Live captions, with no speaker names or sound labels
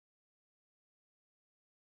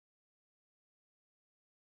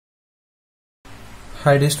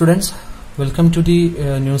Hi dear students, welcome to the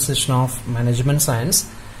new session of Management Science.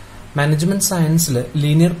 Management Science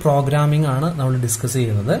linear programming ആണ് നമ്മൾ discuss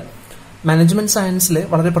ചെയ്യുന്നത്. Management സയൻസിൽ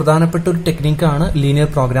വളരെ പ്രധാനപ്പെട്ട ഒരു ടെക്നിക്കാണ് ലീനിയർ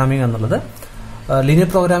പ്രോഗ്രാമിംഗ് എന്നുള്ളത്. ലീനിയർ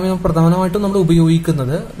പ്രോഗ്രാമിംഗ് പ്രധാനമായിട്ടും നമ്മൾ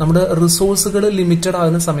ഉപയോഗിക്കുന്നത് നമ്മുടെ റിസോഴ്സുകൾ ലിമിറ്റഡ്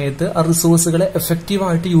ആകുന്ന സമയത്ത് ആ റിസോഴ്സുകളെ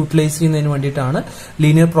എഫക്റ്റീവായിട്ട് യൂട്ടിലൈസ് ചെയ്യുന്നതിന് വേണ്ടിയിട്ടാണ്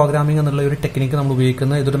ലീനിയർ പ്രോഗ്രാമിംഗ് എന്നുള്ള ഒരു ടെക്നിക്ക് നമ്മൾ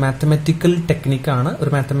ഉപയോഗിക്കുന്നത്. ഇതൊരു മാത്തമാറ്റിക്കൽ ടെക്നിക്കാണ്,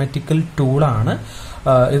 ഒരു മാത്തമാറ്റിക്കൽ ടൂളാണ്.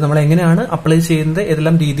 ഇത് നമ്മൾ എങ്ങനെയാണ് അപ്ലൈ ചെയ്യുന്നത്,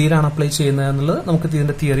 ഏതെല്ലാം രീതിയിലാണ് അപ്ലൈ ചെയ്യുന്നത് എന്നുള്ളത് നമുക്ക്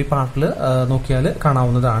ഇതിന്റെ തിയറി പാർട്ടിൽ നോക്കിയാൽ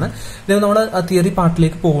കാണാവുന്നതാണ്. ഇത് നമ്മൾ ആ തിയറി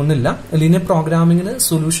പാർട്ടിലേക്ക് പോകുന്നില്ല. ലീനിയർ പ്രോഗ്രാമിംഗിന്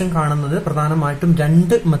സൊല്യൂഷൻ കാണുന്നത് പ്രധാനമായിട്ടും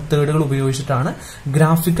രണ്ട് മെത്തേഡുകൾ ഉപയോഗിച്ചിട്ടാണ്,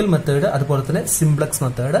 ഗ്രാഫിക്കൽ മെത്തേഡ് അതുപോലെ തന്നെ സിംപ്ലക്സ്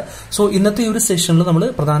മെത്തേഡ്. സോ ഇന്നത്തെ ഈ ഒരു സെഷനിൽ നമ്മൾ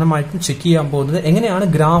പ്രധാനമായിട്ടും ചെക്ക് ചെയ്യാൻ പോകുന്നത് എങ്ങനെയാണ്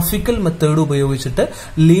ഗ്രാഫിക്കൽ മെത്തേഡ് ഉപയോഗിച്ചിട്ട്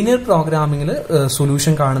ലീനിയർ പ്രോഗ്രാമിംഗിൽ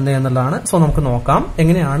സൊല്യൂഷൻ കാണുന്നത് എന്നുള്ളതാണ്. സോ നമുക്ക് നോക്കാം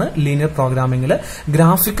എങ്ങനെയാണ് ലീനിയർ പ്രോഗ്രാമിംഗിൽ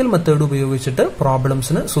ഗ്രാഫിക്കൽ മെത്തേഡ് ഉപയോഗിച്ചിട്ട്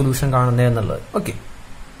സൊല്യൂഷൻ കാണുന്നത് എന്നുള്ളത്. ഓക്കെ,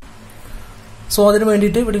 സോ അതിനു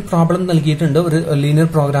വേണ്ടിയിട്ട് ഇവിടെ പ്രോബ്ലം നൽകിയിട്ടുണ്ട്, ഒരു ലീനിയർ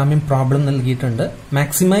പ്രോഗ്രാമിംഗ് പ്രോബ്ലം നൽകിയിട്ടുണ്ട്.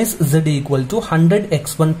 Maximise z equal to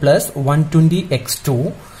 100x1 plus 120x2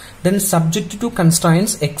 then subject to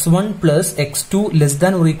constraints x1 plus x2 less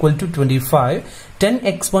than or equal to 25,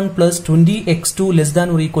 10x1 plus 20x2 less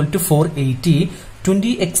than or equal to 480,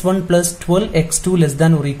 20x1 plus 12x2 less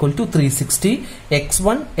than or equal to 360,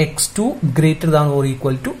 x1 x2 greater than or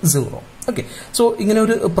equal to 0. Okay, so ഇങ്ങനെ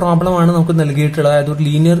ഒരു problem ആണ് നമുക്ക് നൽകിയിട്ടുള്ളത്, അതായത് ഒരു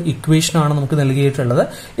linear equation ആണ് നമുക്ക് നൽകിയിട്ടുള്ളത്.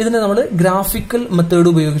 ഇതിനെ നമ്മൾ ഗ്രാഫിക്കൽ മെത്തേഡ്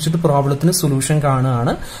ഉപയോഗിച്ചിട്ട് പ്രോബ്ലത്തിന് സൊല്യൂഷൻ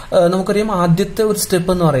കാണുകയാണ്. നമുക്കറിയാം ആദ്യത്തെ ഒരു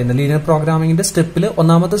സ്റ്റെപ്പ് എന്ന് പറയുന്നത് ലീനിയർ പ്രോഗ്രാമിംഗിന്റെ സ്റ്റെപ്പിൽ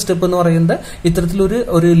ഒന്നാമത്തെ സ്റ്റെപ്പ് എന്ന് പറയുന്നത്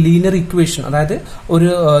ഇത്തരത്തിലൊരു ലീനിയർ ഇക്വേഷൻ, അതായത്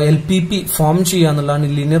ഒരു LPP ഫോം ചെയ്യുക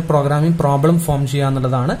എന്നുള്ളതാണ്. ലീനിയർ പ്രോഗ്രാമിംഗ് പ്രോബ്ലം ഫോം ചെയ്യുക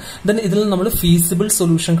എന്നുള്ളതാണ്. ദെൻ ഇതിൽ നമ്മൾ ഫീസിബിൾ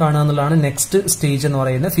സൊല്യൂഷൻ കാണുക എന്നുള്ളതാണ് നെക്സ്റ്റ് സ്റ്റേജ് എന്ന്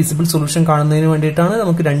പറയുന്നത്. ഫീസിബിൾ സൊല്യൂഷൻ കാണുന്നതിന് വേണ്ടിയിട്ടാണ്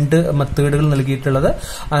നമുക്ക് രണ്ട് മെത്തേഡുകൾ നൽകിയിട്ടുള്ളത്.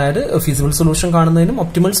 അതായത് ഫീസിബിൾ സൊല്യൂഷൻ കാണുന്നതിനും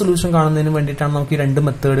ഒപ്റ്റിമൽ സൊല്യൂഷൻ കാണുന്നതിനും വേണ്ടിയിട്ടാണ് നമുക്ക് ഈ രണ്ട്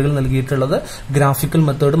മെത്തേഡുകൾ നൽകിയിട്ടുള്ളത്, ഗ്രാഫിക്കൽ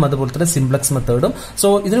മെത്തേഡും അതുപോലെ തന്നെ സിംപ്ലക്സ് മെത്തേഡും. സോ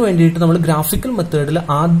ഇതിനു വേണ്ടിയിട്ട് നമ്മൾ ഗ്രാഫിക്കൽ മെത്തേഡിൽ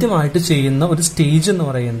ആദ്യമായിട്ട് ചെയ്യുന്ന ഒരു സ്റ്റേജ് എന്ന്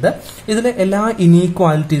പറയുന്നത് ഇതിലെ എല്ലാ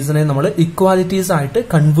ഇനീക്വാലിറ്റീസിനെ നമ്മൾ ഇക്വാലിറ്റീസ് ആയിട്ട്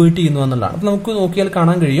കൺവേർട്ട് ചെയ്യുന്നു എന്നുള്ളതാണ്. അപ്പൊ നമുക്ക് നോക്കിയാൽ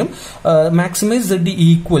കാണാൻ കഴിയും maximise z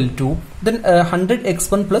equal to then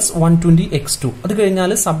 100x1 plus 120x2. അത്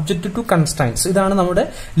കഴിഞ്ഞാൽ സബ്ജക്ട് ടു കൺസ്ട്രൈൻസ്, ഇതാണ് നമ്മുടെ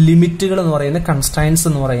ലിമിറ്റുകൾ എന്ന് പറയുന്നത്, കൺസ്ട്രൈൻസ്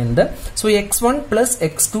എന്ന് പറയുന്നത്. So x1 plus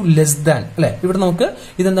x2 less than, അല്ലെ, ഇവിടെ നമുക്ക്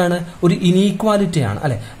ഇതെന്താണ്, ഒരു ഇനീക്വാലിറ്റി ആണ്,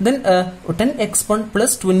 അല്ലെ. Then 10x1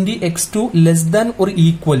 plus 20x2 less than ഒരു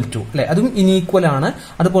ഈക്വൽ ടു, അല്ലെ, അതും ഇനീക്വൽ ആണ്.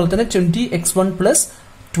 അതുപോലെ തന്നെ 20x1 plus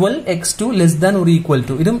 12x2 less than ഒരു ഈക്വൽ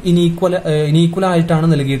ടു, ഇതും ഇനീക്വൽ ആയിട്ടാണ്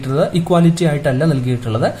നൽകിയിട്ടുള്ളത്, ഇക്വാലിറ്റി ആയിട്ടല്ല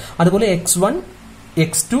നൽകിയിട്ടുള്ളത്. അതുപോലെ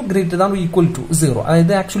x2 greater than or equal to 0,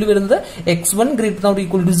 അതായത് ആക്ച്വലി വരുന്നത് x1 greater than or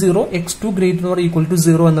equal to 0, x2 greater than or equal to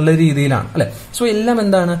 0 എന്നുള്ള രീതിയിലാണ്, അല്ലെ. സോ എല്ലാം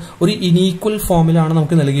എന്താണ്, ഒരു ഇനീക്വൽ ഫോമിലാണ്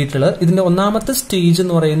നമുക്ക് നൽകിയിട്ടുള്ളത്. ഇതിന്റെ ഒന്നാമത്തെ സ്റ്റേജ്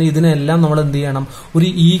എന്ന് പറയുന്നത് ഇതിനെല്ലാം നമ്മൾ എന്ത് ചെയ്യണം, ഒരു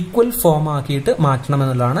ഈക്വൽ ഫോം ആക്കിയിട്ട് മാറ്റണം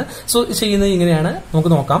എന്നുള്ളതാണ്. സോ ചെയ്യുന്നത് ഇങ്ങനെയാണ്,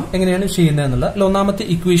 നമുക്ക് നോക്കാം എങ്ങനെയാണ് ചെയ്യുന്നത് എന്നുള്ളത്. ഒന്നാമത്തെ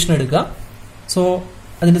ഇക്വേഷൻ എടുക്കുക. സോ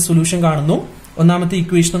അതിന്റെ സൊല്യൂഷൻ കാണുന്നു. ഒന്നാമത്തെ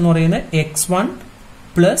ഇക്വേഷൻ എന്ന് പറയുന്നത് x1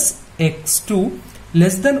 plus x2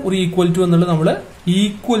 less than ഒരു ഈക്വൽ ടു എന്നുള്ളത് നമ്മൾ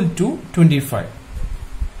ഈക്വൽ ടു 25.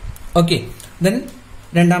 ഓക്കെ, ദെൻ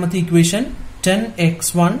രണ്ടാമത്തെ equation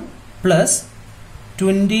 10x1 plus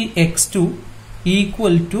 20x2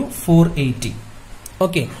 equal to 480.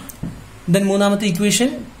 Okay, then മൂന്നാമത്തെ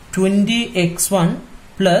equation 20x1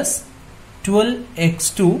 plus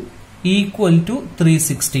 12x2 equal to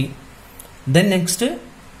 360. Then next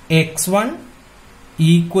x1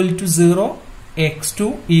 equal to 0, x2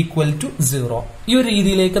 equal to 0. ഈ ഒരു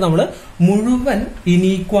രീതിയിലേക്ക് നമ്മൾ മുഴുവൻ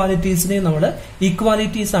ഇനീക്വാലിറ്റീസിനെ നമ്മൾ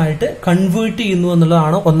ഈക്വാലിറ്റീസ് ആയിട്ട് കൺവേർട്ട് ചെയ്യുന്നു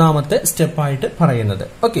എന്നുള്ളതാണ് ഒന്നാമത്തെ സ്റ്റെപ്പായിട്ട് പറയുന്നത്.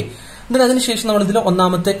 ഓക്കെ, എന്നിട്ട് അതിനുശേഷം നമ്മൾ ഇതിൽ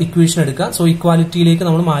ഒന്നാമത്തെ ഇക്വേഷൻ എടുക്കുക. സോ ഇക്വാലിറ്റിയിലേക്ക്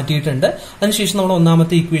നമ്മൾ മാറ്റിയിട്ടുണ്ട്. അതിനുശേഷം നമ്മൾ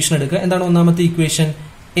ഒന്നാമത്തെ ഇക്വേഷൻ എടുക്കുക. എന്താണ് ഒന്നാമത്തെ equation?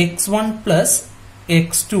 x1 plus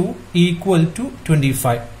x2 equal to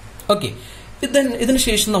 25. Okay,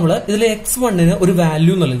 ഇതിനുശേഷം നമ്മൾ ഇതിലെ x1ന് ഒരു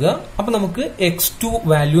വാല്യൂ നൽകുക. അപ്പൊ നമുക്ക് x2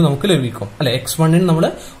 വാല്യൂ നമുക്ക് ലഭിക്കും, അല്ലെ. x1ന് നമ്മൾ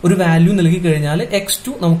ഒരു വാല്യൂ നൽകി കഴിഞ്ഞാൽ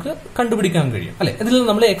x2 നമുക്ക് കണ്ടുപിടിക്കാൻ കഴിയും, അല്ലെ. ഇതിൽ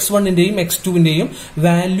നമ്മൾ x1ന്റെയും x2വിന്റെയും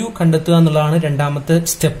വാല്യൂ കണ്ടെത്തുക എന്നുള്ളതാണ് രണ്ടാമത്തെ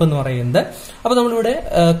സ്റ്റെപ്പ് എന്ന് പറയുന്നത്. അപ്പൊ നമ്മളിവിടെ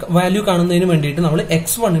വാല്യൂ കാണുന്നതിന് വേണ്ടിയിട്ട് നമ്മൾ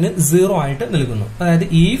x1ന് 0 ആയിട്ട് നൽകുന്നു. അതായത്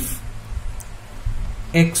if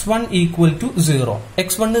x1 equal to 0,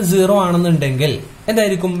 x1 0 ആണെന്നുണ്ടെങ്കിൽ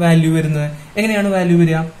എന്തായിരിക്കും വാല്യൂ വരുന്നത്? എങ്ങനെയാണ് വാല്യൂ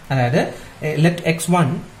വരിക? അതായത് let x1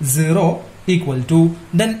 0 equal to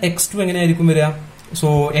then x2 എങ്ങനെയായിരിക്കും വരിക? So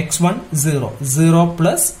x1 0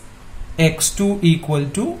 plus x2 equal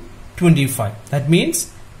to 25. That means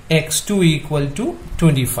x2 equal to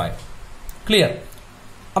 25. Clear?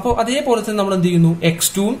 അപ്പോൾ അതേപോലെ തന്നെ നമ്മൾ എന്ത് ചെയ്യുന്നു,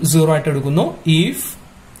 x2 0 ആയിട്ട് എടുക്കുന്നു. if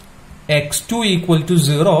x2 equal to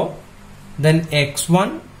 0, then x1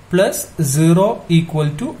 plus 0 equal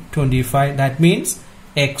to 25. That means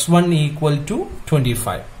x1 equal to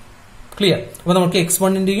 25. Clear? അപ്പോൾ നമുക്ക്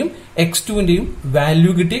x1 ന്റെയും x2 ന്റെയും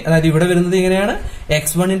വാല്യൂ കിട്ടി. അതായത് ഇവിടെ വരുന്നത് എങ്ങനെയാണ്?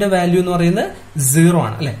 x1 ന്റെ വാല്യൂ എന്ന് പറയുന്നത് 0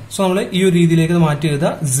 ആണ് അല്ലെ. സോ നമ്മൾ ഈ ഒരു രീതിയിലേക്ക് മാറ്റി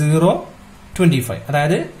എഴുതുക 0 25.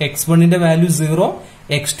 അതായത് x1 ന്റെ വാല്യൂ 0,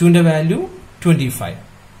 x2 ന്റെ വാല്യൂ 25.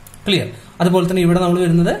 ക്ലിയർ? അതുപോലെ തന്നെ ഇവിടെ നമ്മൾ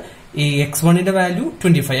വരുന്നത് ഈ x1 ന്റെ value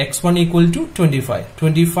 25, x1 equal to 25,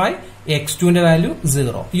 25 x2 ന്റെ വാല്യൂ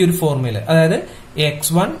 0. ഈ ഒരു ഫോർമുല, അതായത്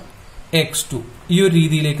x1 x2 ഈ ഒരു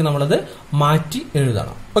രീതിയിലേക്ക് നമ്മളത് മാറ്റി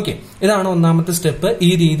എഴുതണം. ഓക്കെ, ഇതാണ് ഒന്നാമത്തെ സ്റ്റെപ്പ്. ഈ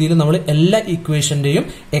രീതിയിൽ നമ്മൾ എല്ലാ ഇക്വേഷന്റെയും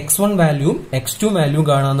x1 വാല്യൂവും x2 വാല്യൂവും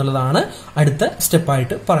കാണുക എന്നുള്ളതാണ് അടുത്ത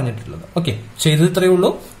സ്റ്റെപ്പായിട്ട് പറഞ്ഞിട്ടുള്ളത്. ഓക്കെ, ചെയ്തത് ഇത്രയേ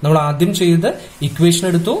ഉള്ളൂ. നമ്മൾ ആദ്യം ചെയ്ത് ഇക്വേഷൻ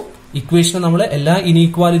എടുത്തു. ഇക്വേഷനെ നമ്മൾ എല്ലാ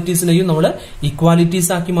ഇനീക്വാലിറ്റീസിനെയും നമ്മൾ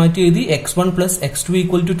ഇക്വാലിറ്റീസ് ആക്കി മാറ്റി എഴുതി. x1 plus x2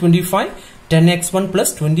 equal to 25, 10x1 plus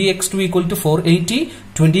 20x2 equal to 480,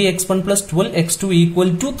 20x1 plus 12x2 equal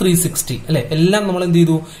to 360 അല്ലെ. എല്ലാം നമ്മൾ എന്ത്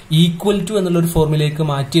ചെയ്തു? ഈക്വൽ ടു എന്നുള്ള ഒരു ഫോർമുലയിലേക്ക്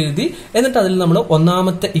മാറ്റി എഴുതി. എന്നിട്ട് അതിൽ നമ്മൾ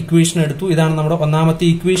ഒന്നാമത്തെ ഇക്വേഷൻ എടുത്തു. ഇതാണ് നമ്മുടെ ഒന്നാമത്തെ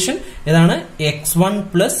ഇക്വേഷൻ. ഇതാണ് x1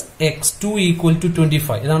 plus x2 equal to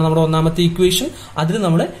 25. ഇതാണ് നമ്മുടെ ഒന്നാമത്തെ ഇക്വേഷൻ. അതിൽ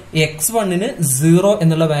നമ്മൾ x1 ന് 0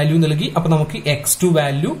 എന്നുള്ള വാല്യൂ നൽകി. അപ്പൊ നമുക്ക് x2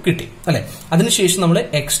 വാല്യൂ കിട്ടി അല്ലെ. അതിനുശേഷം നമ്മൾ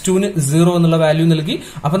x2 ന് 0 എന്നുള്ള വാല്യൂ നൽകി.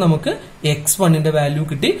 അപ്പൊ നമുക്ക് x1 ന്റെ വാല്യൂ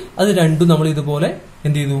കിട്ടി. അത് രണ്ടും നമ്മൾ ഇതുപോലെ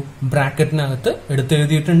എന്ത് ചെയ്തു? ബ്രാക്കറ്റിനകത്ത് എടുത്ത്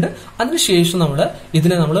എഴുതിയിട്ടുണ്ട്. അതിനുശേഷം നമ്മൾ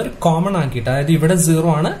ഇതിനെ നമ്മൾ ഒരു കോമൺ ആക്കിയിട്ട്, അതായത് ഇവിടെ 0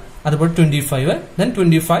 ആണ്, അതുപോലെ 25, then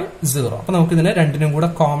 25 0. അപ്പൊ നമുക്ക് ഇതിനെ രണ്ടിനും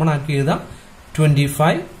കൂടെ കോമൺ ആക്കി എഴുതാം.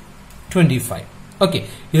 25 25. ഓക്കെ,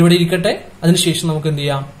 ഇതിവിടെ ഇരിക്കട്ടെ. അതിനുശേഷം നമുക്ക് എന്ത്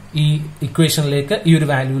ചെയ്യാം? ഈ ഇക്വേഷനിലേക്ക്, ഈ ഒരു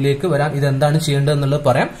വാല്യൂയിലേക്ക് വരാം. ഇതെന്താണ് ചെയ്യേണ്ടത് എന്നുള്ളത്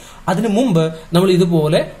പറയാം. അതിനു മുമ്പ് നമ്മൾ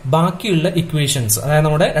ഇതുപോലെ ബാക്കിയുള്ള ഇക്വേഷൻസ്, അതായത്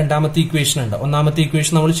നമ്മുടെ രണ്ടാമത്തെ ഇക്വേഷൻ ഉണ്ട്, ഒന്നാമത്തെ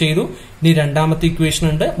ഇക്വേഷൻ നമ്മൾ ചെയ്തു. ഇനി രണ്ടാമത്തെ ഇക്വേഷൻ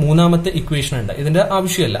ഉണ്ട്, മൂന്നാമത്തെ ഇക്വേഷൻ ഉണ്ട്. ഇതിന്റെ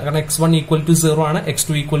ആവശ്യമില്ല, കാരണം x1 ഈക്വൽ ടു 0 ആണ്,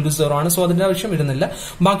 x2 ഈക്വൽ ടു 0 ആണ്. സോ അതിന്റെ ആവശ്യം വരുന്നില്ല.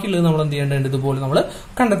 ബാക്കിയുള്ളത് നമ്മൾ എന്ത് ചെയ്യേണ്ടതുണ്ട്? ഇതുപോലെ നമ്മൾ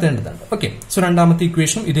കണ്ടെത്തേണ്ടതുണ്ട്. ഓക്കെ, സോ രണ്ടാമത്തെ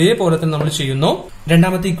ഇക്വേഷൻ ഇതേപോലെ തന്നെ നമ്മൾ ചെയ്യുന്നു.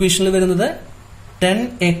 രണ്ടാമത്തെ ഇക്വേഷനിൽ വരുന്നത്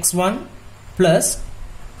 10x1 plus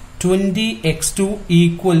 20x2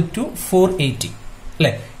 equal to 480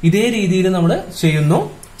 അല്ലെ. ഇതേ രീതിയിൽ നമ്മൾ ചെയ്യുന്നു.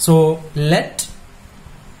 So let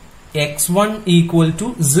x1 equal to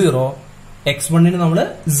 0, x1 ന് നമ്മൾ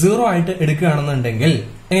 0 ആയിട്ട് എടുക്കുകയാണെന്നുണ്ടെങ്കിൽ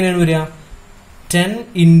എങ്ങനെയാണ് വരിക? 10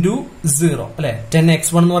 into 0 അല്ലെ.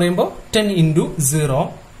 10x1 എന്ന് പറയുമ്പോൾ 10 into 0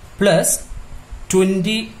 plus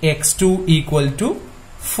 20x2 equal to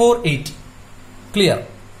 480. Clear?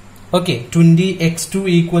 Okay, 20x2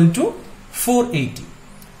 equal to 480.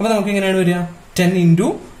 അപ്പൊ നമുക്ക് എങ്ങനെയാണ് വരിക? 10 into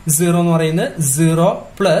 0 എന്ന് പറയുന്നത് 0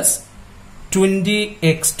 plus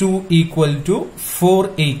 20x2 equal to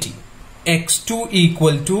 480. x2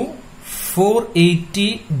 equal to 480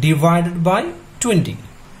 divided by 20.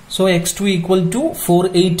 So x2 equal to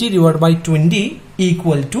 480 divide by 20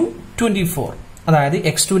 equal to 24. അതായത്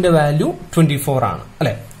x2 ന്റെ വാല്യൂ 24 ആണ്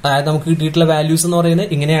അല്ലെ. അതായത് നമുക്ക് കിട്ടിയിട്ടുള്ള വാല്യൂസ് എന്ന്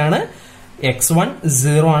പറയുന്നത് ഇങ്ങനെയാണ്. x1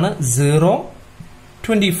 0 ആണ്, 0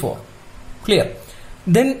 24. ക്ലിയർ?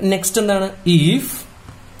 Then next എന്താണ്? If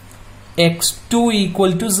x2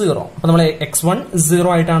 equal to 0. അപ്പൊ നമ്മൾ x1 0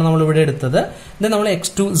 ആയിട്ടാണ് നമ്മൾ ഇവിടെ എടുത്തത്. then നമ്മൾ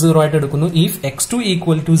x2 0 ആയിട്ട് എടുക്കുന്നു. If x2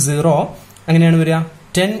 equal to 0 അങ്ങനെയാണ് വരിക.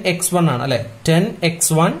 10x1 ആണ് അല്ലെ.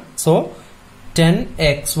 10x1, so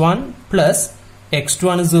 10x1 plus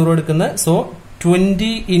x2 ആണ് 0 എടുക്കുന്നത്. so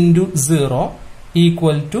 20 into 0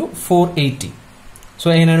 equal to 480. so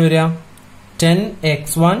എങ്ങനെയാണ് വരിക?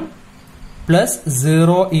 10x1 plus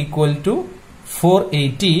 0 equal to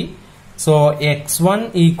 480. so x1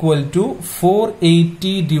 equal to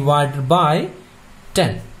 480 divided by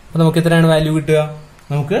 10. അപ്പൊ നമുക്ക് എത്രയാണ് വാല്യൂ കിട്ടുക?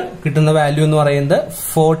 നമുക്ക് കിട്ടുന്ന വാല്യൂ എന്ന് പറയുന്നത്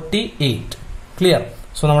 48. ക്ലിയർ?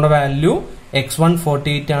 സോ നമ്മുടെ വാല്യൂ x1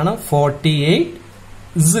 48 ആണ്, 48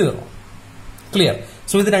 0. ക്ലിയർ?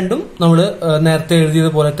 സോ ഇത് രണ്ടും നമ്മൾ നേരത്തെ എഴുതിയത്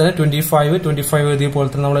പോലെ തന്നെ 25 എഴുതിയ പോലെ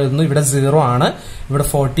തന്നെ നമ്മൾ എഴുതുന്നു. ഇവിടെ 0 ആണ്, ഇവിടെ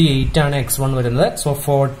 48 ആണ് x1 വരുന്നത്. സോ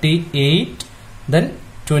 48 then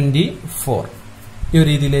 24 ഈ ഒരു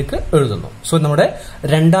രീതിയിലേക്ക് എഴുതുന്നു. സോ നമ്മുടെ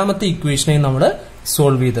രണ്ടാമത്തെ ഇക്വേഷനെ നമ്മൾ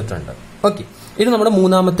സോൾവ് ചെയ്തിട്ടുണ്ട്. ഓക്കെ, ഇത് നമ്മുടെ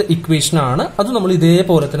മൂന്നാമത്തെ ഇക്വേഷൻ ആണ്. അത് നമ്മൾ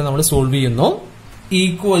ഇതേപോലെ തന്നെ നമ്മൾ സോൾവ് ചെയ്യുന്നു.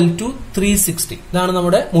 Equal to 360. ഇതാണ്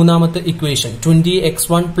നമ്മുടെ മൂന്നാമത്തെ equation.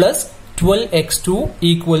 20x1 plus 12x2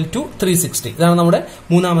 equal to 360. ഇതാണ് നമ്മുടെ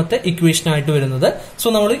മൂന്നാമത്തെ ഇക്വേഷൻ ആയിട്ട് വരുന്നത്. സോ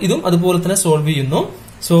നമ്മൾ ഇതും അതുപോലെ തന്നെ സോൾവ് ചെയ്യുന്നു.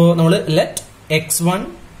 സോ നമ്മൾ let x1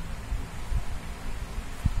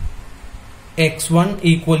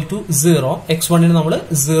 equal to 0. x1 ന് നമ്മൾ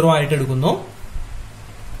 0 ആയിട്ട് എടുക്കുന്നു.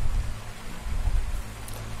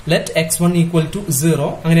 ലെറ്റ് x1 ഈക്വൽ ടു 0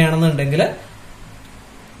 അങ്ങനെയാണെന്നുണ്ടെങ്കിൽ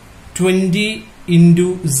 20 into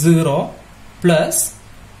 0 plus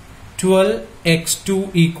 12x2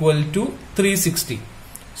 equal to 360.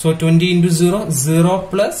 So 20 into 0, 0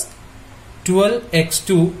 plus 12x2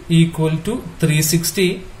 equal to 360.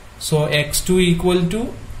 So x2 equal to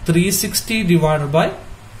 360 divided by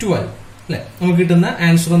 12. അല്ലെ, നമുക്ക് കിട്ടുന്ന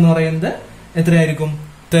ആൻസർ എന്ന് പറയുന്നത് എത്രയായിരിക്കും?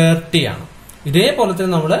 30 ആണ്. ഇതേപോലെ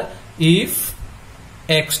തന്നെ നമ്മള് if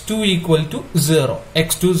x2 equal to 0,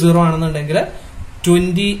 x2 0 ആണെന്നുണ്ടെങ്കിൽ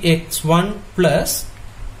 20x1 plus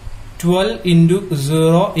 12 into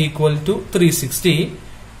 0 equal to 360.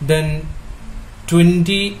 Then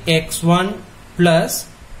 20x1 plus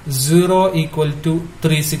 0 equal to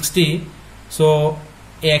 360. So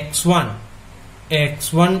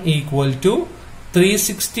x1 equal to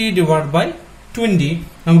 360 divided by 20.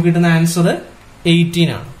 നമുക്ക് കിട്ടുന്ന ആൻസർ 18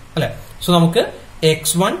 ആണ് അല്ലെ. സോ നമുക്ക്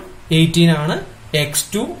x1 18 ആണ്,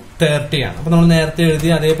 x2 30 ആണ്. അപ്പൊ നമ്മൾ നേരത്തെ എഴുതി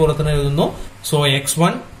അതേപോലെ തന്നെ എഴുതുന്നു. സോ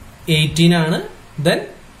x1 18 ആണ്, ദെൻ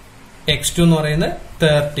x2 എന്ന് പറയുന്നത്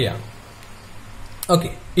 30 ആണ്. ഓക്കെ,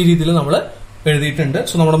 ഈ രീതിയിൽ നമ്മൾ എഴുതിയിട്ടുണ്ട്.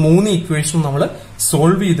 സോ നമ്മുടെ 3 ഇക്വേഷനും നമ്മൾ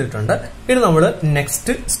സോൾവ് ചെയ്തിട്ടുണ്ട്. ഇനി നമ്മൾ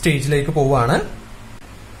നെക്സ്റ്റ് സ്റ്റേജിലേക്ക് പോവുകയാണ്.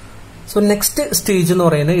 സോ നെക്സ്റ്റ് സ്റ്റേജ് എന്ന്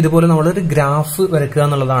പറയുന്നത് ഇതുപോലെ നമ്മളൊരു ഗ്രാഫ് വരയ്ക്കുക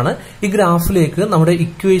എന്നുള്ളതാണ്. ഈ ഗ്രാഫിലേക്ക് നമ്മുടെ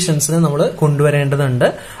ഇക്വേഷൻസിനെ നമ്മൾ കൊണ്ടുവരേണ്ടതുണ്ട്.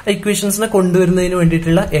 ആ ഇക്വേഷൻസിനെ കൊണ്ടുവരുന്നതിന്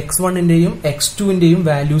വേണ്ടിയിട്ടുള്ള x1ന്റെയും x2ന്റെയും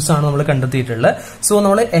വാല്യൂസ് ആണ് നമ്മൾ കണ്ടെത്തിയിട്ടുള്ളത്. സോ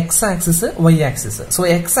നമ്മൾ X axis, Y axis. So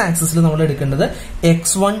X ആക്സിസിൽ നമ്മൾ എടുക്കേണ്ടത്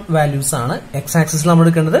x1 വാല്യൂസ് ആണ്, എക്സ് ആക്സിസിൽ നമ്മൾ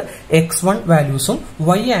എടുക്കേണ്ടത് x1 വാല്യൂസും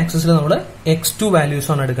വൈ ആക്സിസിൽ നമ്മൾ x2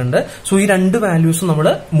 വാല്യൂസും ആണ് എടുക്കേണ്ടത്. സോ ഈ രണ്ട് വാല്യൂസും നമ്മൾ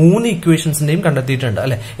 3 ഇക്വേഷൻസിന്റെയും കണ്ടെത്തിയിട്ടുണ്ട്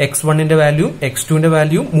അല്ലെ. x1ന്റെ വാല്യൂ, x2ന്റെ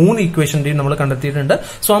വാല്യൂ 3 ഇക്വേഷന്റെയും നമ്മൾ കണ്ടെത്തിയിട്ടുണ്ട്.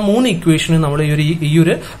 സോ ആ 3 ഇക്വേഷനെ നമ്മൾ ഈ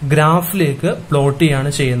ഒരു ഗ്രാഫിലേക്ക് പ്ലോട്ട് ചെയ്യാണ്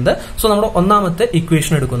ചെയ്യുന്നത്. സോ നമ്മൾ ഒന്നാമത്തെ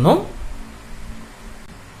ഇക്വേഷൻ എടുക്കുന്നു.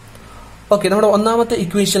 ഓക്കെ, നമ്മുടെ ഒന്നാമത്തെ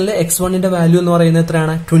ഇക്വേഷനിലെ x1ന്റെ വാല്യൂ എന്ന് പറയുന്നത്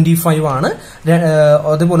എത്രയാണ്? 25 ആണ്.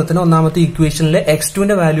 അതുപോലെ തന്നെ ഒന്നാമത്തെ ഇക്വേഷനിലെ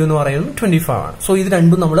x2ന്റെ വാല്യൂ എന്ന് പറയുന്നത് 25 ആണ്. സോ ഇത്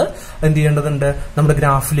രണ്ടും നമ്മൾ എന്ത് ചെയ്യേണ്ടതുണ്ട്? നമ്മുടെ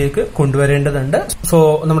ഗ്രാഫിലേക്ക് കൊണ്ടുവരേണ്ടതുണ്ട്. സോ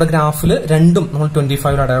നമ്മുടെ ഗ്രാഫിൽ രണ്ടും നമ്മൾ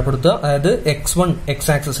 25 അടയാളപ്പെടുത്തുക. അതായത് x1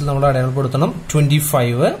 എക്സ് ആക്സിസിൽ നമ്മൾ അടയാളപ്പെടുത്തണം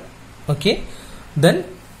 25. ഓക്കെ, ദെൻ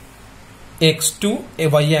x2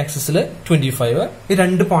 വൈ ആക്സിസിൽ 25. ഈ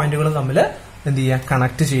രണ്ട് പോയിന്റുകളും തമ്മിൽ എന്ത് ചെയ്യുക?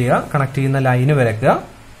 കണക്ട് ചെയ്യുക. കണക്ട് ചെയ്യുന്ന ലൈന് വരയ്ക്കുക.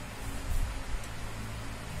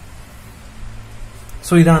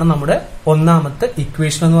 സോ ഇതാണ് നമ്മുടെ ഒന്നാമത്തെ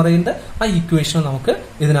ഇക്വേഷൻ എന്ന് പറയുന്നത്. ആ ഇക്വേഷൻ നമുക്ക്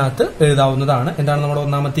ഇതിനകത്ത് എഴുതാവുന്നതാണ്. എന്താണ് നമ്മുടെ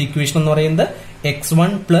ഒന്നാമത്തെ ഇക്വേഷൻ എന്ന് പറയുന്നത്?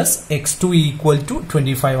 x1 plus x2 equal to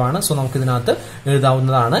 25 ആണ്. സോ നമുക്ക് ഇതിനകത്ത്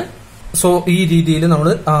എഴുതാവുന്നതാണ്. സോ ഈ രീതിയിൽ നമ്മൾ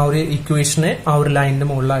ആ ഒരു ഇക്വേഷനെ ആ ഒരു ലൈനിന്റെ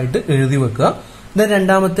മുകളിലായിട്ട് എഴുതി വെക്കുക. ദെൻ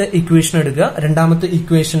രണ്ടാമത്തെ ഇക്വേഷൻ എടുക്കുക. രണ്ടാമത്തെ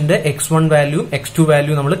ഇക്വേഷന്റെ x1 വാല്യൂ, x2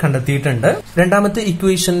 വാല്യൂ നമ്മൾ കണ്ടെത്തിയിട്ടുണ്ട്. രണ്ടാമത്തെ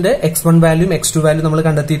ഇക്വേഷന്റെ x1 വാല്യൂ, x2 വാല്യൂ നമ്മൾ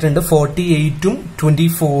കണ്ടെത്തിയിട്ടുണ്ട്. 48ഉം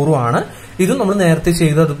 24ഉം ആണ്. ഇതും നമ്മൾ നേരത്തെ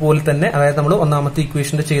ചെയ്തതുപോലെ തന്നെ, അതായത് നമ്മൾ ഒന്നാമത്തെ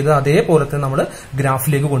ഇക്വേഷന്റെ ചെയ്ത അതേപോലെ തന്നെ നമ്മൾ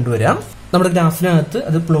ഗ്രാഫിലേക്ക് കൊണ്ടുവരാം. നമ്മുടെ ഗ്രാഫിനകത്ത്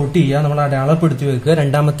അത് പ്ലോട്ട് ചെയ്യുക, നമ്മൾ അടയാളപ്പെടുത്തി വെക്കുക.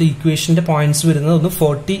 രണ്ടാമത്തെ ഇക്വേഷന്റെ പോയിന്റ്സ് വരുന്നത് ഒന്ന്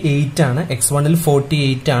 48 ആണ്, x1ൽ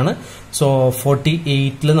 48 ആണ്. സോ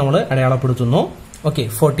 48ൽ നമ്മൾ അടയാളപ്പെടുത്തുന്നു. ഓക്കെ,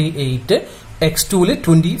 48. x2ൽ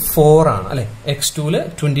 24 ആണ് അല്ലെ. x2ൽ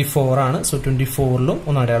 24 ആണ്. സോ 24ലും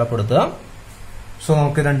ഒന്ന് അടയാളപ്പെടുത്തുക. സോ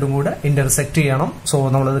നമുക്ക് രണ്ടും കൂടെ ഇന്റർസെക്ട് ചെയ്യണം. സോ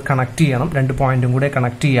നമ്മളത് കണക്ട് ചെയ്യണം. രണ്ട് പോയിന്റും കൂടെ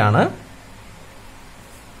കണക്ട് ചെയ്യാണ്.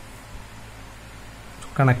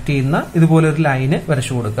 കണക്ട് ചെയ്യുന്ന ഇതുപോലെ ഒരു ലൈന്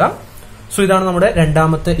വരച്ചു കൊടുക്കുക. സോ ഇതാണ് നമ്മുടെ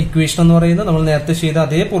രണ്ടാമത്തെ ഇക്വേഷൻ എന്ന് പറയുന്നത്. നമ്മൾ നേരത്തെ ചെയ്ത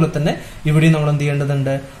അതേപോലെ തന്നെ ഇവിടെ നമ്മൾ എന്ത്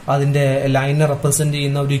ചെയ്യേണ്ടതുണ്ട്? അതിന്റെ ലൈനെ റെപ്രസെന്റ്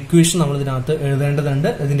ചെയ്യുന്ന ഒരു ഇക്വേഷൻ നമ്മൾ ഇതിനകത്ത് എഴുതേണ്ടതുണ്ട്.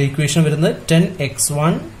 ഇതിന്റെ ഇക്വേഷൻ വരുന്നത്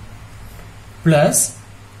 10x1 plus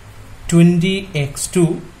 20x2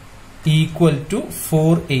 equal to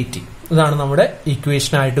 480. ഇതാണ് നമ്മുടെ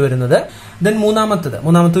ഇക്വേഷൻ ആയിട്ട് വരുന്നത്. ദെൻ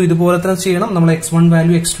മൂന്നാമത്തത് ഇതുപോലെ തന്നെ ചെയ്യണം. നമ്മൾ x1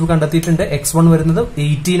 വാല്യൂ, x2 കണ്ടെത്തിയിട്ടുണ്ട്. x1 വരുന്നത്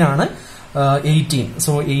 18 ആണ്. 18.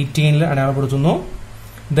 സോ 18ൽ അടയാളപ്പെടുത്തുന്നു.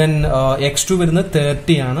 ദെൻ x2 വരുന്നത്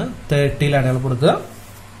 30 ആണ്. 30ൽ അടയാളപ്പെടുത്തുക.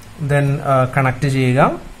 ദെൻ കണക്ട് ചെയ്യുക.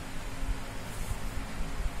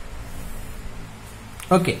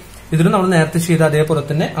 ഓക്കെ, ഇതിൽ നമ്മൾ നേരത്തെ ചെയ്ത അതേപോലെ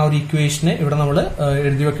തന്നെ ആ ഒരു ഇക്വേഷനെ ഇവിടെ നമ്മൾ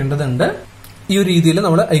എഴുതി വെക്കേണ്ടതുണ്ട്. ഈ ഒരു രീതിയിൽ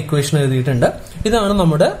നമ്മൾ ഇക്വേഷൻ എഴുതിയിട്ടുണ്ട്. ഇതാണ്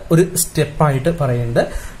നമ്മുടെ ഒരു സ്റ്റെപ്പായിട്ട് പറയുന്നത്.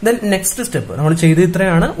 ദെൻ നെക്സ്റ്റ് സ്റ്റെപ്പ് നമ്മൾ ചെയ്ത്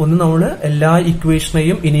ഇത്രയാണ്. ഒന്ന് നമ്മൾ എല്ലാ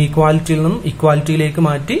ഇക്വേഷനെയും ഇനീക്വാലിറ്റിയിൽ നിന്നും ഇക്വാലിറ്റിയിലേക്ക്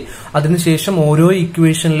മാറ്റി, അതിനുശേഷം ഓരോ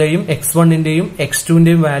ഇക്വേഷനിലെയും x1ന്റെയും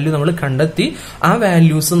x2ന്റെയും വാല്യൂ നമ്മൾ കണ്ടെത്തി. ആ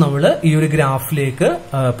വാല്യൂസ് നമ്മൾ ഈ ഒരു ഗ്രാഫിലേക്ക്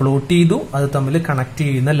പ്ലോട്ട് ചെയ്തു. അത് തമ്മിൽ കണക്ട്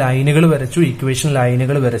ചെയ്യുന്ന ലൈനുകൾ വരച്ചു, ഇക്വേഷൻ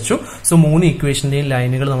ലൈനുകൾ വരച്ചു. സോ 3 ഇക്വേഷന്റെയും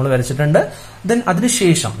ലൈനുകൾ നമ്മൾ വരച്ചിട്ടുണ്ട്. ദെൻ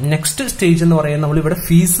അതിനുശേഷം നെക്സ്റ്റ് സ്റ്റേജ് എന്ന് പറയുന്നത് നമ്മൾ ഇവിടെ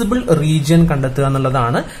ഫീസിബിൾ റീജിയൻ കണ്ടെത്തുക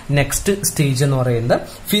എന്നുള്ളതാണ് നെക്സ്റ്റ് സ്റ്റേജ് എന്ന് പറയുന്നത്.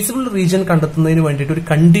 ഫീസിബിൾ റീജിയൻ കണ്ടെത്തുന്നതിന് വേണ്ടിയിട്ട് ഒരു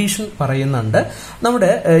കണ്ടീഷൻ പറയുന്നുണ്ട്. നമ്മുടെ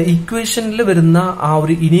ഇക്വേഷനിൽ വരുന്ന ആ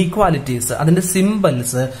ഒരു ഇനീക്വാലിറ്റീസ് അതിന്റെ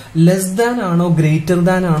സിംബൽസ് ലെസ് ദാൻ ആണോ ഗ്രേറ്റർ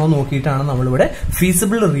ദാൻ ആണോ നോക്കിയിട്ടാണ് നമ്മളിവിടെ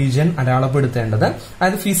ഫീസിബിൾ റീജിയൻ അടയാളപ്പെടുത്തേണ്ടത്.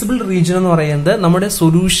 അതായത് ഫീസിബിൾ റീജിയൻ എന്ന് പറയുന്നത് നമ്മുടെ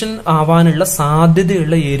സൊല്യൂഷൻ ആവാനുള്ള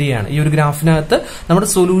സാധ്യതയുള്ള ഏരിയയാണ്. ഈ ഒരു ഗ്രാഫിനകത്ത് നമ്മുടെ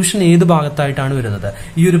സൊല്യൂഷൻ ഏത് ഭാഗത്തായിട്ടാണ് വരുന്നത്,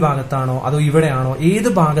 ഈ ഒരു ഭാഗത്താണോ അതോ ഇവിടെയാണോ, ഏത്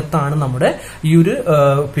ഭാഗത്താണ് നമ്മുടെ ഈ ഒരു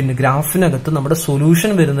ഗ്രാഫിനകത്ത് നമ്മുടെ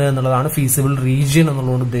സൊല്യൂഷൻ വരുന്നത് എന്നുള്ളതാണ് ഫീസിബിൾ റീജിയൻ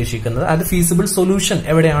എന്നുള്ളതുകൊണ്ട് ഉദ്ദേശിക്കുന്നത്. അത് ഫീസിബിൾ സൊല്യൂഷൻ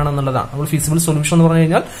എവിടെയാണെന്നുള്ളതാണ്. നമ്മൾ ഫീസിബിൾ സൊല്യൂഷൻ എന്ന് പറഞ്ഞു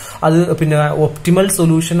കഴിഞ്ഞാൽ അത് ഒപ്റ്റിമൽ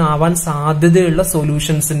സൊല്യൂഷൻ ആവാൻ സാധ്യതയുള്ള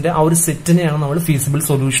സൊല്യൂഷൻസിന്റെ ആ ഒരു സെറ്റിനെയാണ് നമ്മൾ ഫീസിബിൾ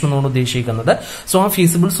സൊല്യൂഷൻ എന്നുകൊണ്ട് ഉദ്ദേശിക്കുന്നത്. സോ ആ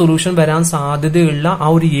ഫീസിബിൾ സൊല്യൂഷൻ വരാൻ സാധ്യതയുള്ള ആ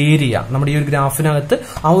ഒരു ഏരിയ നമ്മുടെ ഈ ഒരു ഗ്രാഫിനകത്ത്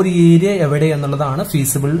ആ ഒരു ഏരിയ എവിടെ എന്നുള്ളതാണ്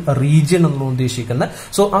ഫീസിബിൾ റീജിയൻ എന്നുള്ളത് ഉദ്ദേശിക്കുന്നത്.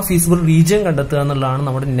 സോ ആ ഫീസിബിൾ റീജിയൻ കണ്ടെത്തുക എന്നുള്ളതാണ്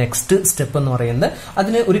നമ്മുടെ നെക്സ്റ്റ് സ്റ്റെപ്പ് എന്ന് പറയുന്നത്.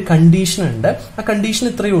 അതിന് ഒരു കണ്ടീഷൻ ഉണ്ട്. ആ കണ്ടീഷൻ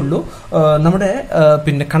ഇത്രയേ ഉള്ളൂ. നമ്മുടെ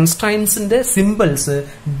കൺസ്ട്രൈൻസിന്റെ സിംബൽസ്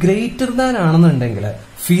ഗ്രേറ്റർ ദാൻ ആണെന്നുണ്ടെങ്കിൽ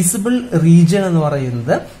ഫീസിബിൾ റീജിയൻ എന്ന്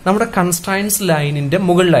പറയുന്നത് നമ്മുടെ കൺസ്ട്രൈൻസ് ലൈനിന്റെ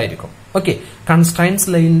മുകളിലായിരിക്കും. ഓക്കെ, കൺസ്ട്രൈൻസ്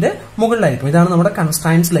ലൈനിന്റെ മുകളിലായിരിക്കും. ഇതാണ് നമ്മുടെ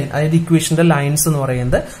കൺസ്ട്രൈൻസ് ലൈൻ, അതായത് ഇക്വേഷന്റെ ലൈൻസ് എന്ന്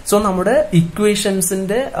പറയുന്നത്. സോ നമ്മുടെ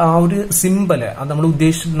ഇക്വേഷൻസിന്റെ ആ ഒരു സിംബല് നമ്മൾ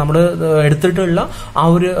നമ്മൾ എടുത്തിട്ടുള്ള ആ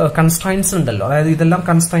ഒരു കൺസ്ട്രൈൻസ് ഉണ്ടല്ലോ, അതായത് ഇതെല്ലാം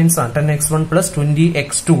കൺസ്ട്രൈൻസ് ആണ്. 10x1 +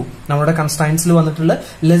 20x2 നമ്മുടെ കൺസ്ട്രൈൻസിൽ വന്നിട്ടുള്ള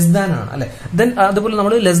ലെസ് ദാൻ ആണ് അല്ലെ. ദെൻ അതുപോലെ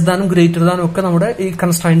നമ്മൾ ലെസ് ദാനും ഗ്രേറ്റർ ദാനും ഒക്കെ നമ്മുടെ ഈ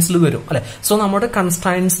കൺസ്ട്രൈൻസിൽ വരും അല്ലെ. സോ നമ്മുടെ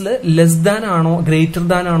കൺസ്ട്രൈൻസിൽ ലെസ് ദാൻ ആണോ ഗ്രേറ്റർ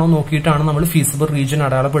ദാൻ ആണോ നോക്കിയിട്ടാണ് നമ്മൾ ഫീസിബിൾ റീജിയൻ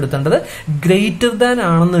അടയാളപ്പെടുത്തേണ്ടത്. ഗ്രേറ്റർ ദാൻ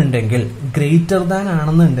ആണെന്നുണ്ടെങ്കിൽ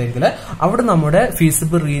അവിടെ നമ്മുടെ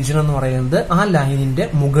ഫീസിബിൾ റീജിയൻ എന്ന് പറയുന്നത് ആ ലൈനിന്റെ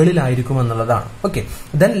മുകളിലായിരിക്കും എന്നുള്ളതാണ്. ഓക്കെ,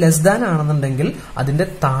 ദെൻ ലെസ് ദാൻ ആണെന്നുണ്ടെങ്കിൽ അതിന്റെ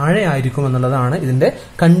താഴെ ആയിരിക്കും എന്നുള്ളതാണ് ഇതിന്റെ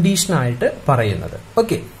കണ്ടീഷനായിട്ട് പറയുന്നത്.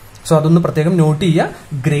 ഓക്കെ, സോ അതൊന്ന് പ്രത്യേകം നോട്ട്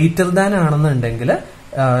ചെയ്യുക. ഗ്രേറ്റർ ദാൻ ആണെന്നുണ്ടെങ്കിൽ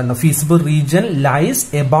feasible region lies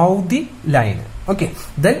above the line. Okay,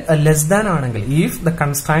 then less than ആണെങ്കിൽ if the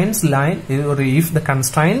constraints line or if the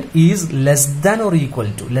constraint is less than or equal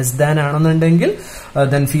to less than ആണെന്നുണ്ടെങ്കിൽ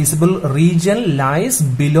then feasible region lies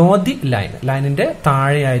below the line. ലൈനിന്റെ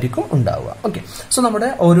താഴെയായിരിക്കും ഉണ്ടാവുക. Okay, so നമ്മുടെ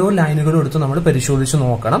ഓരോ ലൈനുകളും എടുത്ത് നമ്മൾ പരിശോധിച്ച്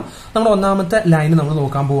നോക്കണം. നമ്മൾ ഒന്നാമത്തെ ലൈൻ നമ്മൾ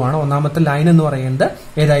നോക്കാൻ പോവുകയാണ്. ഒന്നാമത്തെ ലൈൻ എന്ന് പറയുന്നത്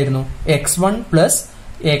ഏതായിരുന്നു? x1 +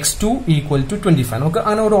 x2 = 25. നമുക്ക്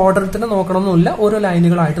അങ്ങനെ ഒരു ഓർഡറിൽ തന്നെ നോക്കണമെന്നില്ല, ഓരോ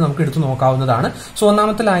ലൈനുകളായിട്ട് നമുക്ക് എടുത്ത് നോക്കാവുന്നതാണ്. സോ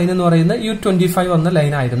ഒന്നാമത്തെ ലൈൻ എന്ന് പറയുന്നത് ഈ 25 വന്ന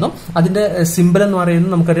ലൈൻ ആയിരുന്നു. അതിന്റെ സിമ്പിൾ എന്ന്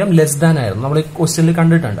പറയുന്നത് നമുക്കറിയാം ലെസ് ദാൻ ആയിരുന്നു. നമ്മൾ ക്വസ്റ്റ്യനിൽ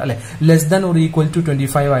കണ്ടിട്ടുണ്ട് അല്ലെ, less than or equal to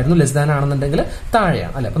 25 ആയിരുന്നു. ലെസ് ദാൻ ആണെന്നുണ്ടെങ്കിൽ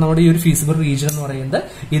താഴെയാണ് അല്ലെ. അപ്പൊ നമ്മുടെ ഈ ഒരു ഫീസിബിൾ റീജിയൻ എന്ന് പറയുന്നത്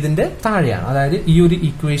ഇതിന്റെ താഴെയാണ്, അതായത് ഈ ഒരു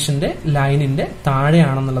ഇക്വേഷന്റെ ലൈനിന്റെ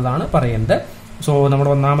താഴെയാണെന്നുള്ളതാണ് പറയുന്നത്. സോ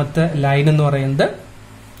നമ്മുടെ ഒന്നാമത്തെ ലൈൻ എന്ന് പറയുന്നത്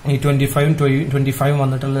ഈ 25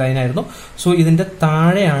 വന്നിട്ടുള്ള ലൈനായിരുന്നു. സോ ഇതിന്റെ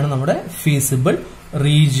താഴെയാണ് നമ്മുടെ ഫീസിബിൾ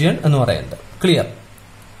റീജിയൻ എന്ന് പറയുന്നത്. ക്ലിയർ?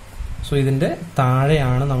 സോ ഇതിന്റെ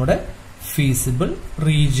താഴെയാണ് നമ്മുടെ ഫീസിബിൾ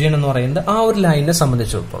റീജിയൻ എന്ന് പറയുന്നത് ആ ഒരു ലൈനിനെ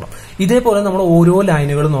സംബന്ധിച്ചിടത്തോളം. ഇതേപോലെ നമ്മൾ ഓരോ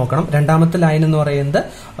ലൈനുകളും നോക്കണം. രണ്ടാമത്തെ ലൈൻ എന്ന് പറയുന്നത്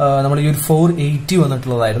നമ്മൾ ഈ ഒരു 480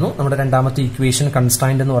 വന്നിട്ടുള്ളതായിരുന്നു നമ്മുടെ രണ്ടാമത്തെ ഇക്വേഷൻ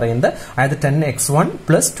കൺസ്ട്രൈന്റ് എന്ന് പറയുന്നത്. അതായത് 10x1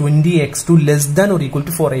 + 20x2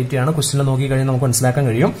 <= 480 ആണ്. ക്വസ്റ്റ്യനിൽ നോക്കി കഴിഞ്ഞാൽ നമുക്ക് മനസ്സിലാക്കാൻ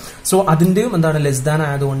കഴിയും. സോ അതിന്റെയും എന്താണ് ലെസ് ദാൻ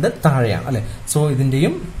ആയതുകൊണ്ട് താഴെയാണ് അല്ലെ. സോ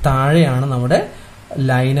ഇതിന്റെയും താഴെയാണ് നമ്മുടെ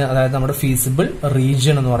ലൈന്, അതായത് നമ്മുടെ ഫീസിബിൾ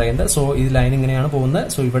റീജിയൻ എന്ന് പറയുന്നത്. സോ ഈ ലൈൻ ഇങ്ങനെയാണ് പോകുന്നത്.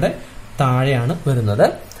 സോ ഇവിടെ താഴെയാണ് വരുന്നത്.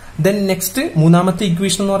 ദെൻ നെക്സ്റ്റ് മൂന്നാമത്തെ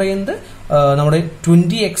ഇക്വേഷൻ എന്ന് പറയുന്നത് നമ്മുടെ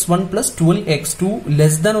 20x1 + 12x2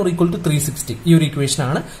 <= 360 ഈ ഒരു ഇക്വേഷൻ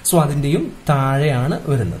ആണ്. സോ അതിന്റെയും താഴെയാണ്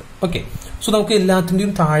വരുന്നത്. ഓക്കെ, സോ നമുക്ക്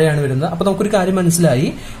എല്ലാത്തിന്റെയും താഴെയാണ് വരുന്നത്. അപ്പൊ നമുക്കൊരു കാര്യം മനസ്സിലായി,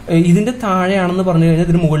 ഇതിന്റെ താഴെയാണെന്ന് പറഞ്ഞു കഴിഞ്ഞാൽ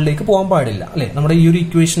ഇതിന് മുകളിലേക്ക് പോകാൻ പാടില്ല അല്ലെ. നമ്മുടെ ഈ ഒരു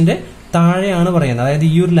ഇക്വേഷന്റെ താഴെയാണ് പറയുന്നത്. അതായത്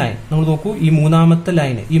ഈ ഒരു ലൈൻ നമ്മൾ നോക്കൂ, ഈ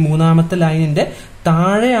മൂന്നാമത്തെ ലൈനിന്റെ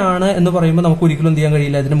താഴെയാണ് എന്ന് പറയുമ്പോൾ നമുക്ക് ഒരിക്കലും എന്ത് ചെയ്യാൻ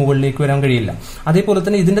കഴിയില്ല, ഇതിന് മുകളിലേക്ക് വരാൻ കഴിയില്ല. അതേപോലെ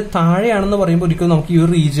തന്നെ ഇതിന്റെ താഴെയാണെന്ന് പറയുമ്പോൾ ഒരിക്കലും നമുക്ക് ഈ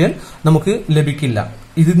ഒരു റീജിയൻ നമുക്ക് ലഭിക്കില്ല.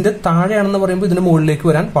 ഇതിന്റെ താഴെയാണെന്ന് പറയുമ്പോൾ ഇതിന് മുകളിലേക്ക്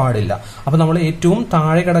വരാൻ പാടില്ല. അപ്പൊ നമ്മൾ ഏറ്റവും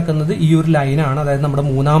താഴെ കിടക്കുന്നത് ഈ ഒരു ലൈനാണ്, അതായത് നമ്മുടെ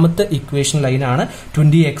മൂന്നാമത്തെ ഇക്വേഷൻ ലൈനാണ്.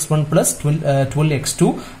 20x1 + 12x2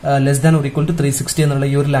 <= 360 എന്നുള്ള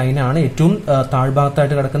ഈ ഒരു ലൈനാണ് ഏറ്റവും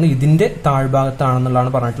താഴ്ഭാഗത്തായിട്ട് കിടക്കുന്നത്. ഇതിന്റെ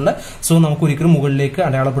താഴ്ഭാഗത്താണെന്നുള്ളതാണ് പറഞ്ഞിട്ടുള്ളത്. സോ നമുക്ക് ഒരിക്കലും മുകളിലേക്ക്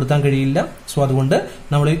അടയാളപ്പെടുത്താൻ കഴിയില്ല. സോ അതുകൊണ്ട്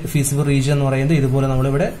നമ്മൾ ഫീസിബിൾ റീജിയൻ എന്ന് പറയുന്നത് ഇതുപോലെ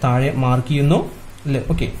നമ്മളിവിടെ താഴെ മാർക്ക് ചെയ്യുന്നു അല്ലെ.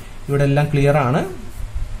 ഓക്കെ, ഇവിടെ എല്ലാം ക്ലിയർ ആണ്.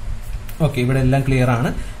 ഓക്കെ, ഇവിടെ എല്ലാം ക്ലിയർ ആണ്.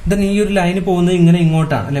 ദെൻ ഈ ഒരു ലൈന് പോകുന്നത് ഇങ്ങനെ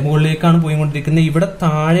ഇങ്ങോട്ടാണ് അല്ലെ, മുകളിലേക്കാണ് പോയിക്കൊണ്ടിരിക്കുന്നത്. ഇവിടെ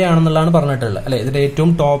താഴെയാണെന്നുള്ളതാണ് പറഞ്ഞിട്ടുള്ളത് അല്ലെ. ഇതിന്റെ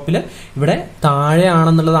ഏറ്റവും ടോപ്പില് ഇവിടെ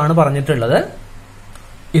താഴെയാണെന്നുള്ളതാണ് പറഞ്ഞിട്ടുള്ളത്.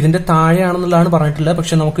 ഇതിന്റെ താഴെയാണെന്നുള്ളതാണ് പറഞ്ഞിട്ടുള്ളത്.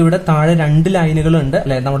 പക്ഷെ നമുക്ക് ഇവിടെ താഴെ രണ്ട് ലൈനുകളുണ്ട്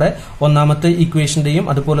അല്ലെ. നമ്മുടെ ഒന്നാമത്തെ ഇക്വേഷന്റെയും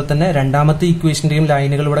അതുപോലെ തന്നെ രണ്ടാമത്തെ ഇക്വേഷന്റെയും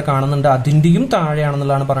ലൈനുകൾ ഇവിടെ കാണുന്നുണ്ട്. അതിന്റെയും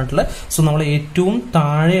താഴെയാണെന്നുള്ളതാണ് പറഞ്ഞിട്ടുള്ളത്. സോ നമ്മൾ ഏറ്റവും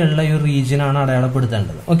താഴെയുള്ള ഈ ഒരു റീജിയൻ ആണ്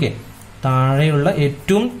അടയാളപ്പെടുത്തേണ്ടത്. ഓക്കെ, താഴെയുള്ള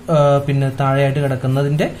ഏറ്റവും താഴെയായിട്ട്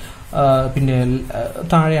കിടക്കുന്നതിന്റെ പിന്നെ